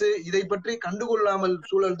 தமிழக அரசு இதை பற்றி கண்டுகொள்ளாமல்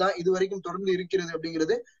சூழல் தான் இதுவரைக்கும் தொடர்ந்து இருக்கிறது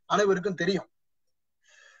அப்படிங்கிறது அனைவருக்கும் தெரியும்.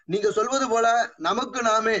 நீங்க சொல்வது போல நமக்கு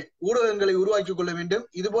நாமே ஊடகங்களை உருவாக்கி கொள்ள வேண்டும்.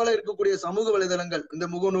 இது போல இருக்கக்கூடிய சமூக வலைதளங்கள், இந்த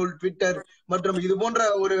முகநூல், ட்விட்டர் மற்றும் இது போன்ற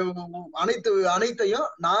ஒரு அனைத்தையும்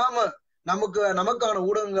நமக்கான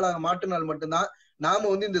ஊடகங்களாக மாற்றினால் மட்டும்தான் நாம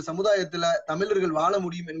வந்து இந்த சமுதாயத்துல தமிழர்கள் வாழ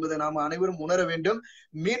முடியும் என்பதை நாம அனைவரும் உணர வேண்டும்.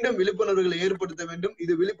 மீண்டும் விழிப்புணர்வுகளை ஏற்படுத்த வேண்டும்.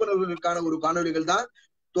 இது விழிப்புணர்வுகளுக்கான ஒரு காணொலிகள் தான்.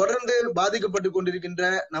 தொடர்ந்து பாதிக்கப்பட்டு கொண்டிருக்கின்ற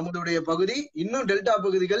நம்முடைய பகுதி இன்னும் டெல்டா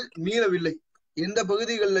பகுதிகள் மீளவில்லை. எந்த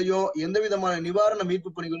பகுதிகளிலையும் எந்த விதமான நிவாரண மீட்பு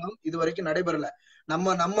பணிகளும் இதுவரைக்கும் நடைபெறல.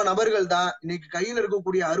 நம்ம நபர்கள் தான் இன்னைக்கு கையில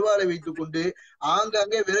இருக்கக்கூடிய அருவாளை வைத்துக் கொண்டு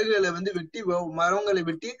ஆங்காங்கே விறகுகளை வந்து வெட்டி மரங்களை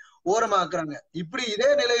வெட்டி ஓரமாக்குறாங்க. இப்படி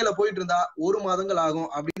இதே நிலையில போயிட்டு இருந்தா 1 மாதங்கள்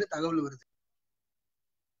ஆகும் அப்படின்னு தகவல் வருது.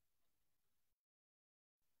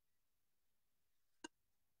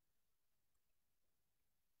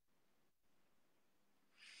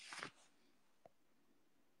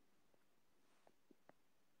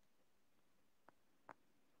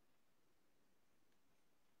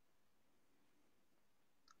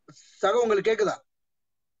 சக உங்களுக்கு கேக்குதா?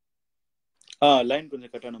 லைன்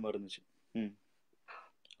கொஞ்சம் கட்டான மாதிரி இருந்துச்சு.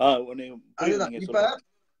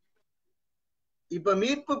 இப்ப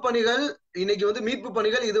மீட்பு பணிகள் இன்னைக்கு வந்து மீட்பு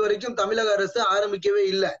பணிகள் இதுவரைக்கும் தமிழக அரசு ஆரம்பிக்கவே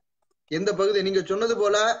இல்லை. எந்த பகுதி நீங்க சொன்னது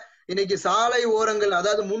போல இன்னைக்கு சாலை ஓரங்கள்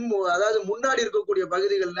அதாவது முன்னாடி இருக்கக்கூடிய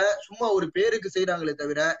பகுதிகள்ல சும்மா ஒரு பேருக்கு செய்யறாங்களே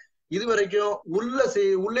தவிர இதுவரைக்கும்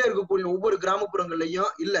உள்ளே இருக்கக்கூடிய ஒவ்வொரு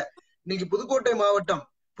கிராமப்புறங்கள்லயும் இல்ல. இன்னைக்கு புதுக்கோட்டை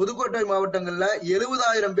மாவட்டங்கள்ல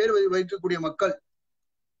 70,000 பேர் வைக்கக்கூடிய மக்கள்,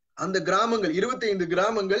 அந்த கிராமங்கள் 25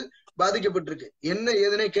 கிராமங்கள் பாதிக்கப்பட்டிருக்கு. என்ன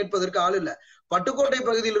ஏதுனே கேட்பதற்கு ஆள் இல்ல. பட்டுக்கோட்டை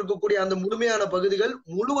பகுதியில் இருக்கக்கூடிய அந்த முழுமையான பகுதிகள்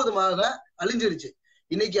முழுவதுமாக அழிஞ்சிருச்சு.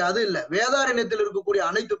 இன்னைக்கு அது இல்ல. வேதாரண்யத்தில் இருக்கக்கூடிய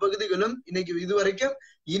அனைத்து பகுதிகளும் இன்னைக்கு இதுவரைக்கும்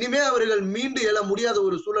இனிமே அவர்கள் மீண்டு எழ முடியாத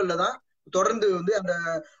ஒரு சூழல்ல தான் தொடர்ந்து வந்து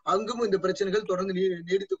அங்கும் இந்த பிரச்சனைகள் தொடர்ந்து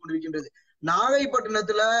நீடித்துக் கொண்டிருக்கின்றது.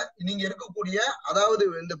 நாகைப்பட்டினத்துல நீங்க இருக்கக்கூடிய அதாவது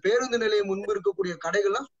இந்த பேருந்து நிலையம் முன்பு இருக்கக்கூடிய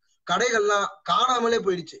கடைகள்லாம் காணாமலே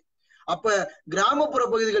போயிடுச்சு. அப்ப கிராமப்புற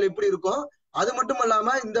பகுதிகள் எப்படி இருக்கும்? அது மட்டும்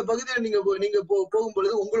இல்லாம இந்த பகுதியில நீங்க போகும்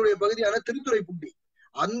பொழுது உங்களுடைய பகுதியான திருத்துறைப்பூண்டி,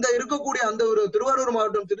 அந்த இருக்கக்கூடிய அந்த ஒரு திருவாரூர்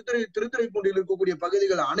மாவட்டம் திருத்துறைப்பூண்டியில் இருக்கக்கூடிய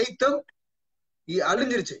பகுதிகள் அனைத்தும்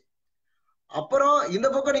அழிஞ்சிருச்சு. அப்புறம் இந்த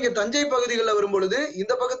பக்கம் நீங்க தஞ்சை பகுதிகளில் வரும் பொழுது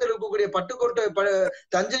இந்த பக்கத்தில் இருக்கக்கூடிய பட்டுக்கோட்டை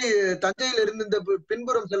தஞ்சையில இருந்து இந்த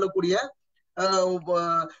பின்புறம் செல்லக்கூடிய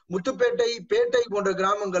முத்துப்பேட்டை, பேட்டை போன்ற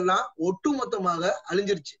கிராமங்கள்லாம் ஒட்டுமொத்தமாக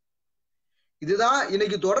அழிஞ்சிருச்சு. இதுதான்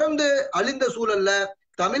இன்னைக்கு தொடர்ந்து அழிந்த சூழல்ல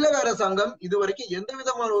தமிழக அரசாங்கம் இதுவரைக்கும் எந்த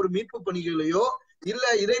விதமான ஒரு மீட்பு பணிகளையோ இல்ல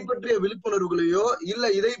இதை பற்றிய விழிப்புணர்வுகளையோ இல்ல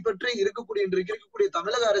இதை பற்றி இன்றைக்கு இருக்கக்கூடிய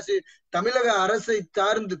தமிழக அரசை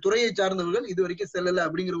சார்ந்து துறையை சார்ந்தவர்கள் இது வரைக்கும் செல்லல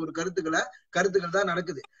அப்படிங்கிற ஒரு கருத்துக்கள் தான்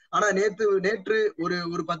நடக்குது. ஆனா நேற்று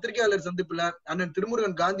ஒரு பத்திரிகையாளர் சந்திப்புல அண்ணன்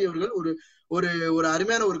திருமுருகன் காந்தி அவர்கள் ஒரு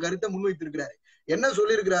அருமையான ஒரு கருத்தை முன்வைத்திருக்கிறாரு. என்ன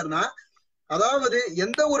சொல்லியிருக்கிறாருன்னா, அதாவது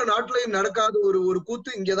எந்த ஒரு நாட்டிலையும் நடக்காத ஒரு கூத்து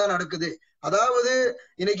இங்கதான் நடக்குது. அதாவது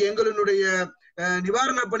இன்னைக்கு எங்களுடைய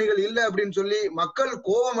நிவாரண பணிகள் இல்லை அப்படின்னு சொல்லி மக்கள்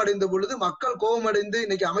கோபம் அடைந்த பொழுது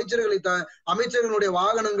இன்னைக்கு அமைச்சர்களுடைய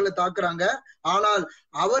வாகனங்களை தாக்குறாங்க. ஆனால்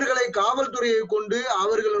அவர்களை காவல்துறையை கொண்டு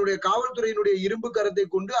அவர்களுடைய காவல்துறையினுடைய இரும்பு கரத்தை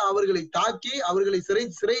கொண்டு அவர்களை தாக்கி அவர்களை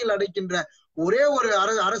சிறையில் அடைக்கின்ற ஒரே ஒரு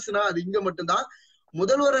அரசுனா அது இங்க மட்டும்தான்.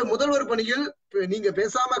 முதல்வர் பணியில் நீங்க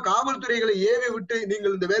பேசாம காவல்துறைகளை ஏவி விட்டு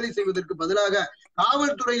நீங்கள் இந்த வேலை செய்வதற்கு பதிலாக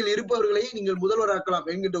காவல்துறையில் இருப்பவர்களை நீங்கள் முதல்வராக்கலாம்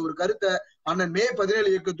என்கின்ற ஒரு கருத்தை அண்ணன் மே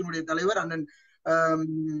 17 இயக்கத்தினுடைய தலைவர் அண்ணன்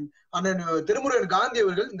திருமுருகன் காந்தி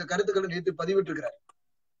அவர்கள் இந்த கருத்துக்களை நேற்று பதிவிட்டிருக்கிறார்.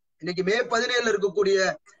 இன்னைக்கு மே 17 இருக்கக்கூடிய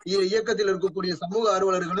இயக்கத்தில் இருக்கக்கூடிய சமூக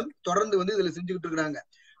ஆர்வலர்களும் தொடர்ந்து இதுல செஞ்சுக்கிட்டு இருக்கிறாங்க.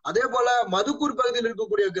 அதே போல மதுக்கூர் பகுதியில்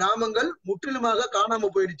இருக்கக்கூடிய கிராமங்கள் முற்றிலுமாக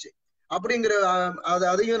காணாம போயிடுச்சு அப்படிங்கிற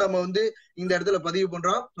அதையும் நம்ம இந்த இடத்துல பதிவு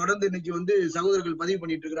பண்றோம். தொடர்ந்து இன்னைக்கு சகோதரர்கள் பதிவு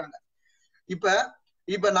பண்ணிட்டு இருக்கிறாங்க.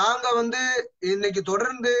 இப்ப நாங்க இன்னைக்கு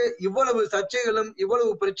தொடர்ந்து இவ்வளவு சர்ச்சைகளும்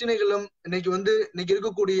இவ்வளவு பிரச்சனைகளும் இன்னைக்கு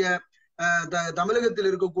இருக்கக்கூடிய தமிழகத்தில்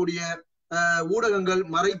இருக்கக்கூடிய ஊடகங்கள்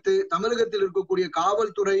மறைத்து, தமிழகத்தில் இருக்கக்கூடிய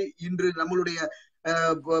காவல்துறை இன்று நம்மளுடைய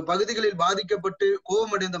பகுதிகளில் பாதிக்கப்பட்டு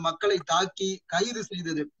கோபமடைந்த மக்களை தாக்கி கைது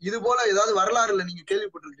செய்தது, இது போல ஏதாவது வரலாறுல நீங்க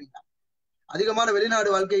கேள்விப்பட்டிருக்கீங்களா? அதிகமான வெளிநாடு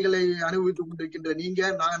வாழ்க்கைகளை அனுபவித்துக் கொண்டிருக்கின்ற நீங்க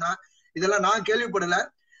இதெல்லாம் நான் கேள்விப்படல.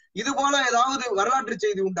 இது போல ஏதாவது வரலாற்று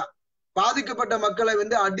செய்தி உண்டா? பாதிக்கப்பட்ட மக்களை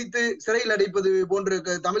அடித்து சிறையில் அடைப்பது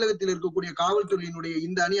போன்ற தமிழகத்தில் இருக்கக்கூடிய காவல்துறையினுடைய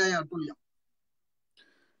இந்த அநியாய அட்டூழியம்,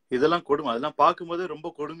 இதெல்லாம் கொடுமை. அதெல்லாம் பார்க்கும்போது ரொம்ப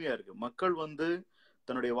கொடுமையா இருக்கு. மக்கள்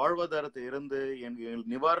தன்னுடைய வாழ்வாதாரத்தை இறந்து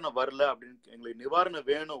எங்களுக்கு நிவாரணம் வரல அப்படின்னு, எங்களுக்கு நிவாரணம்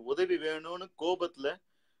வேணும், உதவி வேணும்னு கோபத்துல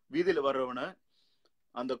வீதியில வர்றவன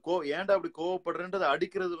அந்த ஏன்டா அப்படி கோவப்படுறன்றதை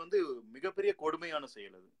அடிக்கிறது மிகப்பெரிய கொடுமையான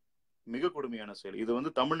செயல். அது மிக கொடுமையான செயல்.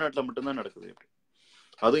 இது தமிழ்நாட்டுல மட்டும்தான் நடக்குது. எப்படி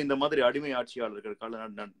அதுவும் இந்த மாதிரி அடிமை ஆட்சியாளர்கள்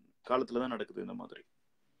காலத்துலதான் நடக்குது. இந்த மாதிரி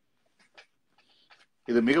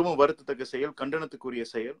இது மிகவும் வருத்தத்தக்க செயல், கண்டனத்துக்குரிய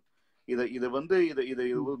செயல். இது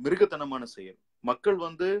மிருகத்தனமான செயல். மக்கள்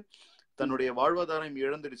தன்னுடைய வாழ்வாதாரம்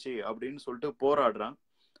இழந்துடுச்சு அப்படின்னு சொல்லிட்டு போராடுறான்.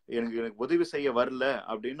 எனக்கு உதவி செய்ய வரல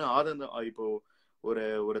அப்படின்னு இப்போ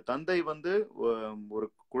ஒரு தந்தை ஒரு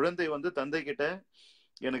குழந்தை தந்தை கிட்ட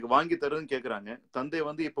எனக்கு வாங்கி தருன்னு கேக்குறாங்க. தந்தை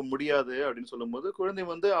இப்ப முடியாது அப்படின்னு சொல்லும் போது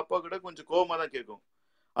குழந்தை அப்பா கிட்ட கொஞ்சம் கோபமா தான் கேட்கும்.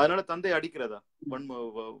 அதனால தந்தை அடிக்கிறதா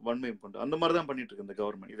வன்மை கொண்டு அந்த மாதிரிதான் பண்ணிட்டு இருக்கு இந்த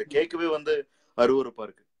கவர்மெண்ட். இதை கேட்கவே அருவருப்பா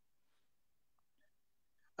இருக்கு.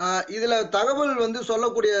 இதுல தகவல்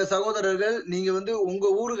சொல்லக்கூடிய சகோதரர்கள் நீங்க உங்க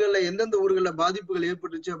ஊர்கள்ல எந்தெந்த ஊர்கள்ல பாதிப்புகள்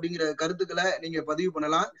ஏற்பட்டுச்சு அப்படிங்கிற கருத்துக்களை நீங்க பதிவு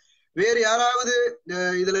பண்ணலாம். வேறு யாராவது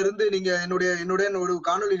இதுல இருந்து நீங்க என்னுடைய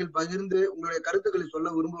காணொலிகள் பகிர்ந்து உங்களுடைய கருத்துக்களை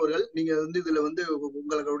சொல்ல விரும்புவர்கள் நீங்க இதுல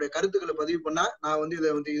உங்களுடைய கருத்துக்களை பதிவு பண்ணா நான்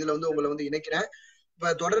இதுல உங்களை இணைக்கிறேன்.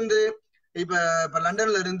 இப்ப தொடர்ந்து இப்ப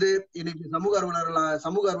லண்டன்ல இருந்து இன்னைக்கு சமூக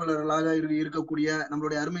ஆர்வலர்களாக இருக்கக்கூடிய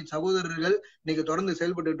நம்மளுடைய அருமை சகோதரர்கள் இன்னைக்கு தொடர்ந்து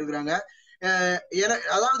செயல்பட்டு இருக்கிறாங்க.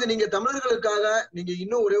 அதாவது நீங்க தமிழர்களுக்காக நீங்க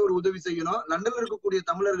இன்னும் ஒரே ஒரு உதவி செய்யணும். லண்டன்ல இருக்கக்கூடிய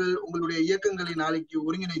தமிழர்கள் உங்களுடைய இயக்கங்களை நாளைக்கு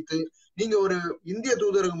ஒருங்கிணைத்து நீங்க ஒரு இந்திய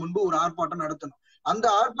தூதரகம் முன்பு ஒரு ஆர்ப்பாட்டம் நடத்தணும். அந்த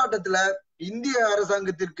ஆர்ப்பாட்டத்துல இந்திய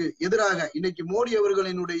அரசாங்கத்திற்கு எதிராக இன்னைக்கு மோடி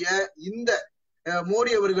அவர்களினுடைய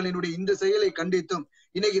இந்த செயலை கண்டித்தும்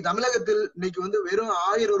இன்னைக்கு தமிழகத்தில் இன்னைக்கு வெறும்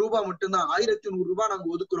 1000 ரூபாய் மட்டும்தான், 1100 ரூபாய் நாங்க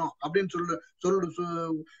ஒதுக்குறோம் அப்படின்னு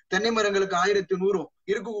தென்னை மரங்களுக்கு 1100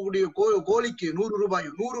 இருக்கக்கூடிய கோழிக்கு 100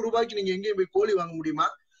 ரூபாயும் 100 ரூபாய்க்கு நீங்க எங்கேயும் போய் கோழி வாங்க முடியுமா?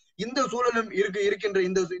 இந்த சூழலும் இருக்கின்ற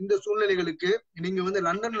இந்த சூழ்நிலைகளுக்கு நீங்க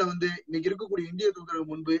லண்டன்ல இன்னைக்கு இருக்கக்கூடிய இந்திய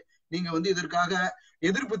தூதரகம் முன்பு நீங்க இதற்காக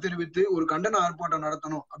எதிர்ப்பு தெரிவித்து ஒரு கண்டன ஆர்ப்பாட்டம்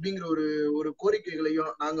நடத்தணும் அப்படிங்கிற ஒரு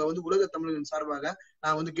கோரிக்கைகளையும் நாங்க உலக தமிழரின் சார்பாக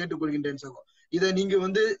நான் கேட்டுக்கொள்கின்றேன் சகோ. இதை நீங்க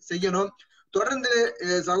செய்யணும். தொடர்ந்து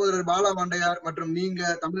சகோதரர் பாலா மண்டையார் மற்றும் நீங்க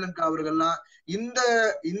தமிழன்கா அவர்கள்லாம்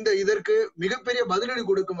இந்த இதற்கு மிகப்பெரிய பதிலடி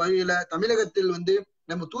கொடுக்கும் வகையில தமிழகத்தில்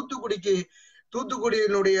நம்ம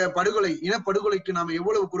தூத்துக்குடியினுடைய இனப்படுகொலைக்கு நாம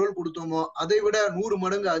எவ்வளவு குரல் கொடுத்தோமோ அதை விட 100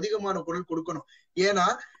 மடங்கு அதிகமான குரல் கொடுக்கணும். ஏன்னா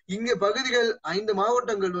இங்க பகுதிகள் 5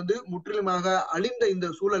 மாவட்டங்கள் முற்றிலுமாக அழிந்த இந்த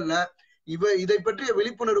சூழல்ல இதை பற்றிய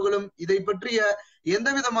விழிப்புணர்வுகளும் இதை பற்றிய எந்த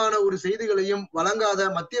விதமான ஒரு செய்திகளையும் வழங்காத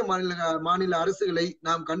மத்திய மாநில அரசுகளை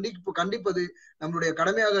நாம் கண்டிப்பது நம்மளுடைய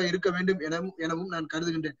கடமையாக இருக்க வேண்டும் எனவும் நான்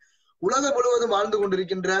கருதுகின்றேன். உலகம் முழுவதும் வாழ்ந்து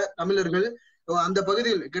கொண்டிருக்கின்ற தமிழர்கள் அந்த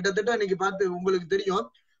பகுதியில் கிட்டத்தட்ட இன்னைக்கு பார்த்து உங்களுக்கு தெரியும்,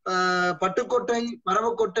 பட்டுக்கோட்டை,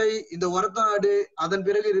 பரவக்கோட்டை, இந்த ஒரத்தநாடு, அதன்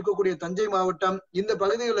பிறகு இருக்கக்கூடிய தஞ்சை மாவட்டம், இந்த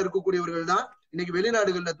பகுதிகளில் இருக்கக்கூடியவர்கள் தான் இன்னைக்கு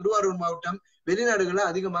வெளிநாடுகள்ல, திருவாரூர் மாவட்டம் வெளிநாடுகள்ல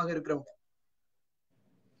அதிகமாக இருக்கிறவங்க.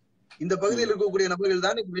 இந்த பகுதியில் இருக்கக்கூடிய நபர்கள்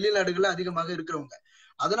தான் வெளிநாடுகள்ல அதிகமாக இருக்கிறவங்க.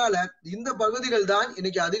 அதனால இந்த பகுதிகள் தான்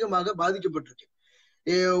இன்னைக்கு அதிகமாக பாதிக்கப்பட்டிருக்கு.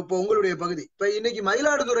 இப்போ உங்களுடைய பகுதி இப்ப இன்னைக்கு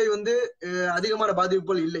மயிலாடுதுறை வந்து அதிகமான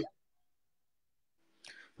பாதிப்புகள் இல்லை.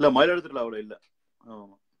 இல்ல மயிலாடுதுறையில அவ்வளவு இல்ல.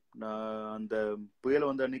 ஆமா, நான் அந்த புயல்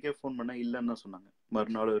வந்து அன்னைக்கே போன் பண்ண இல்லன்னு தான் சொன்னாங்க.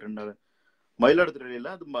 மறுநாள் 2 நாள் மயிலாடுதுறையில இல்ல.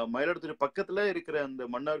 அது மயிலாடுதுறை பக்கத்துல இருக்கிற அந்த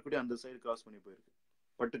மன்னார்குடி அந்த சைடு கிராஸ் பண்ணி போயிருக்கு.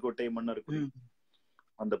 பட்டுக்கோட்டை, மன்னார்குடி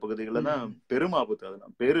அந்த பகுதிகளில் தான் பெரும் ஆபத்து.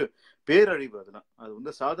 அதெல்லாம் பேரழிவு. அதெல்லாம் அது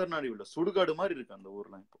வந்து சாதாரண அழிவு இல்ல, சுடுகாடு மாதிரி இருக்கு அந்த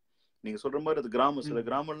ஊர்லாம். இப்போ நீங்க சொல்ற மாதிரி அது கிராமம், சில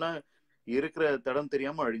கிராமம்லாம் இருக்கிற தடம்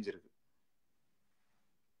தெரியாம அழிஞ்சிருக்கு.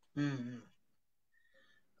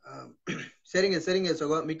 சரிங்க சரிங்க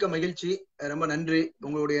சகோ, மிக்க மகிழ்ச்சி, ரொம்ப நன்றி.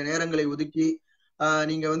 உங்களுடைய நேரங்களை ஒதுக்கி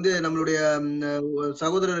நீங்க வந்து நம்மளுடைய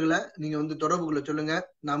சகோதரர்களை நீங்க வந்து தொடர்பு கொள்ள சொல்லுங்க.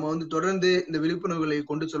 நாம வந்து தொடர்ந்து இந்த விழிப்புணர்வுகளை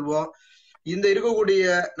கொண்டு செல்வோம். இந்த இருக்கக்கூடிய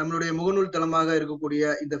நம்மளுடைய முகநூல் தளமாக இருக்கக்கூடிய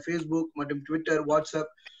இந்த ஃபேஸ்புக் மற்றும் ட்விட்டர்,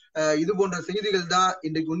 வாட்ஸ்அப் இது போன்ற செய்திகள் தான்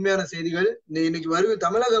இன்றைக்கு உண்மையான செய்திகள். இன்னைக்கு வருகிற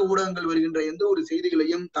தமிழக ஊடகங்கள் வருகின்ற எந்த ஒரு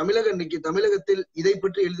செய்திகளையும் தமிழகத்தில் இதை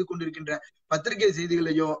பற்றி எழுதி கொண்டிருக்கின்ற பத்திரிகை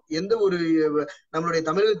செய்திகளையும் எந்த ஒரு நம்மளுடைய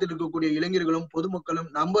தமிழகத்தில் இருக்கக்கூடிய இளைஞர்களும் பொதுமக்களும்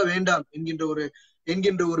நம்ப வேண்டாம் என்கின்ற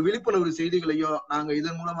ஒரு விழிப்புணர்வு செய்திகளையும் நாங்க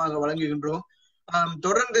இதன் மூலமாக வழங்குகின்றோம்.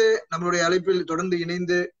 தொடர்ந்து நம்மளுடைய அழைப்பில் தொடர்ந்து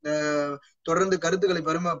இணைந்து தொடர்ந்து கருத்துக்களை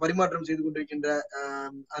பரிமாற்றம் செய்து கொண்டிருக்கின்ற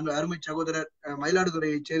அருமை சகோதரர்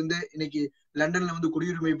மயிலாடுதுறையை சேர்ந்து இன்னைக்கு லண்டன்ல வந்து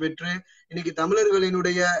குடியுரிமை பெற்று இன்னைக்கு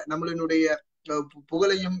நம்மளினுடைய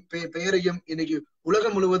புகழையும் பெயரையும் இன்னைக்கு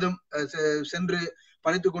உலகம் முழுவதும் சென்று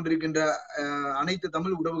படைத்துக் கொண்டிருக்கின்ற அனைத்து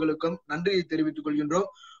தமிழ் உறவுகளுக்கும் நன்றியை தெரிவித்துக் கொள்கின்றோம்.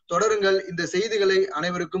 தொடருங்கள், இந்த செய்திகளை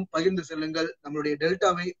அனைவருக்கும் பகிர்ந்து செல்லுங்கள். நம்மளுடைய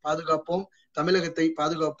டெல்டாவை பாதுகாப்போம், தமிழகத்தை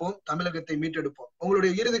பாதுகாப்போம், தமிழகத்தை மீட்டெடுப்போம்.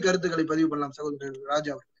 உங்களுடைய இறுதி கருத்துக்களை பதிவு பண்ணலாம் சகோதரர்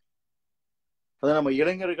ராஜா அவர்கள். அதான் நம்ம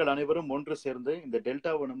இளைஞர்கள் அனைவரும் ஒன்று சேர்ந்து இந்த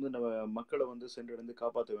டெல்டாவை வந்து நம்ம மக்களை வந்து சென்றடைந்து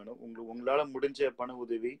காப்பாற்ற வேணும். உங்களால முடிஞ்ச பண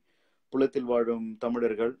உதவி, புலத்தில் வாழும்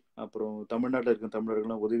தமிழர்கள், அப்புறம் தமிழ்நாட்டில் இருக்கிற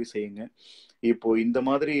தமிழர்களும் உதவி செய்யுங்க. இப்போ இந்த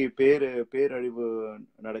மாதிரி பேரழிவு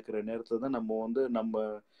நடக்கிற நேரத்துல தான் நம்ம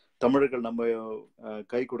தமிழர்கள் நம்ம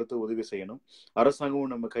கை கொடுத்து உதவி செய்யணும்.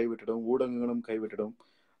 அரசாங்கமும் நம்ம கைவிட்டுடும், ஊடகங்களும் கைவிட்டுடும்.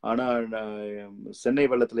 ஆனா சென்னை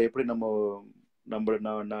வெள்ளத்துல எப்படி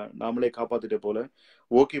நாமளே காப்பாத்திட்ட போல,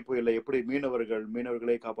 ஓகி புயல எப்படி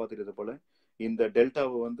மீனவர்களை காப்பாத்திட்டது போல, இந்த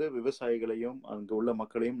டெல்டாவை வந்து விவசாயிகளையும் அங்க உள்ள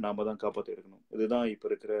மக்களையும் நாம தான் காப்பாத்தி இருக்கணும். இதுதான் இப்ப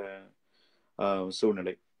இருக்கிற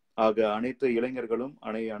சூழ்நிலை. ஆக அனைத்து இளைஞர்களும்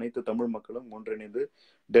அனைத்து தமிழ் மக்களும் ஒன்றிணைந்து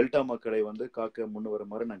டெல்டா மக்களை வந்து காக்க முன்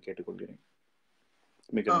வருமாறு நான் கேட்டுக்கொள்கிறேன்.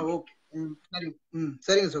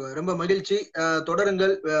 சரிங்க சகோதரர், ரொம்ப மகிழ்ச்சி.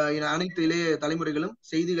 தொடருங்கள். அனைத்து இளைய தலைமுறைகளும்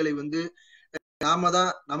செய்திகளை வந்து நாம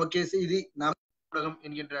தான் நமக்கே செய்தி ஊடகம்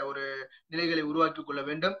என்கின்ற ஒரு நிலைகளை உருவாக்கி கொள்ள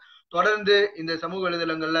வேண்டும். தொடர்ந்து இந்த சமூக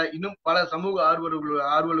வலைதளங்கள்ல இன்னும் பல சமூக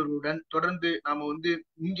ஆர்வலர்களுடன் தொடர்ந்து நாம வந்து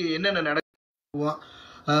இங்கே என்னென்ன நடக்குவோம்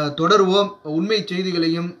தொடருவோம். உண்மை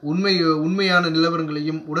செய்திகளையும் உண்மையான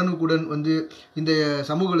நிலவரங்களையும் உடனுக்குடன் வந்து இந்த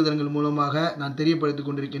சமூக வலைதளங்கள் மூலமாக நான் தெரியப்படுத்திக்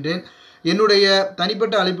கொண்டிருக்கின்றேன். என்னுடைய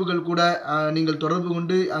தனிப்பட்ட அழைப்புகள் கூட நீங்கள் தொடர்பு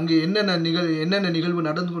கொண்டு அங்கு என்னென்ன நிகழ்வு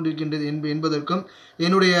நடந்து கொண்டிருக்கின்றது என்பதற்கும்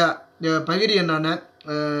என்னுடைய பகிர்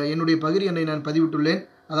எண்ணை நான் பதிவிட்டுள்ளேன்.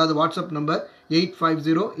 அதாவது வாட்ஸ்அப் நம்பர்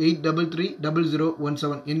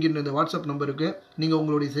 8508330017 என்கின்ற இந்த வாட்ஸ்அப் நம்பருக்கு நீங்கள்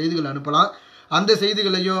உங்களுடைய செய்திகள் அனுப்பலாம். அந்த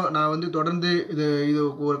செய்திகளையும் நான் வந்து தொடர்ந்து இது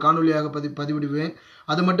ஒரு காணொலியாக பதிவிடுவேன்.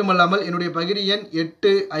 அது மட்டுமல்லாமல் என்னுடைய பகிர் எண்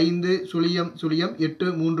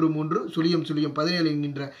 8500-833-017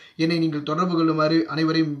 என்கின்ற என்னை நீங்கள் தொடர்பு கொள்ளுமாறு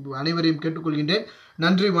அனைவரையும் கேட்டுக்கொள்கின்றேன்.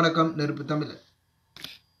 நன்றி, வணக்கம். நெருப்பு தமிழர்.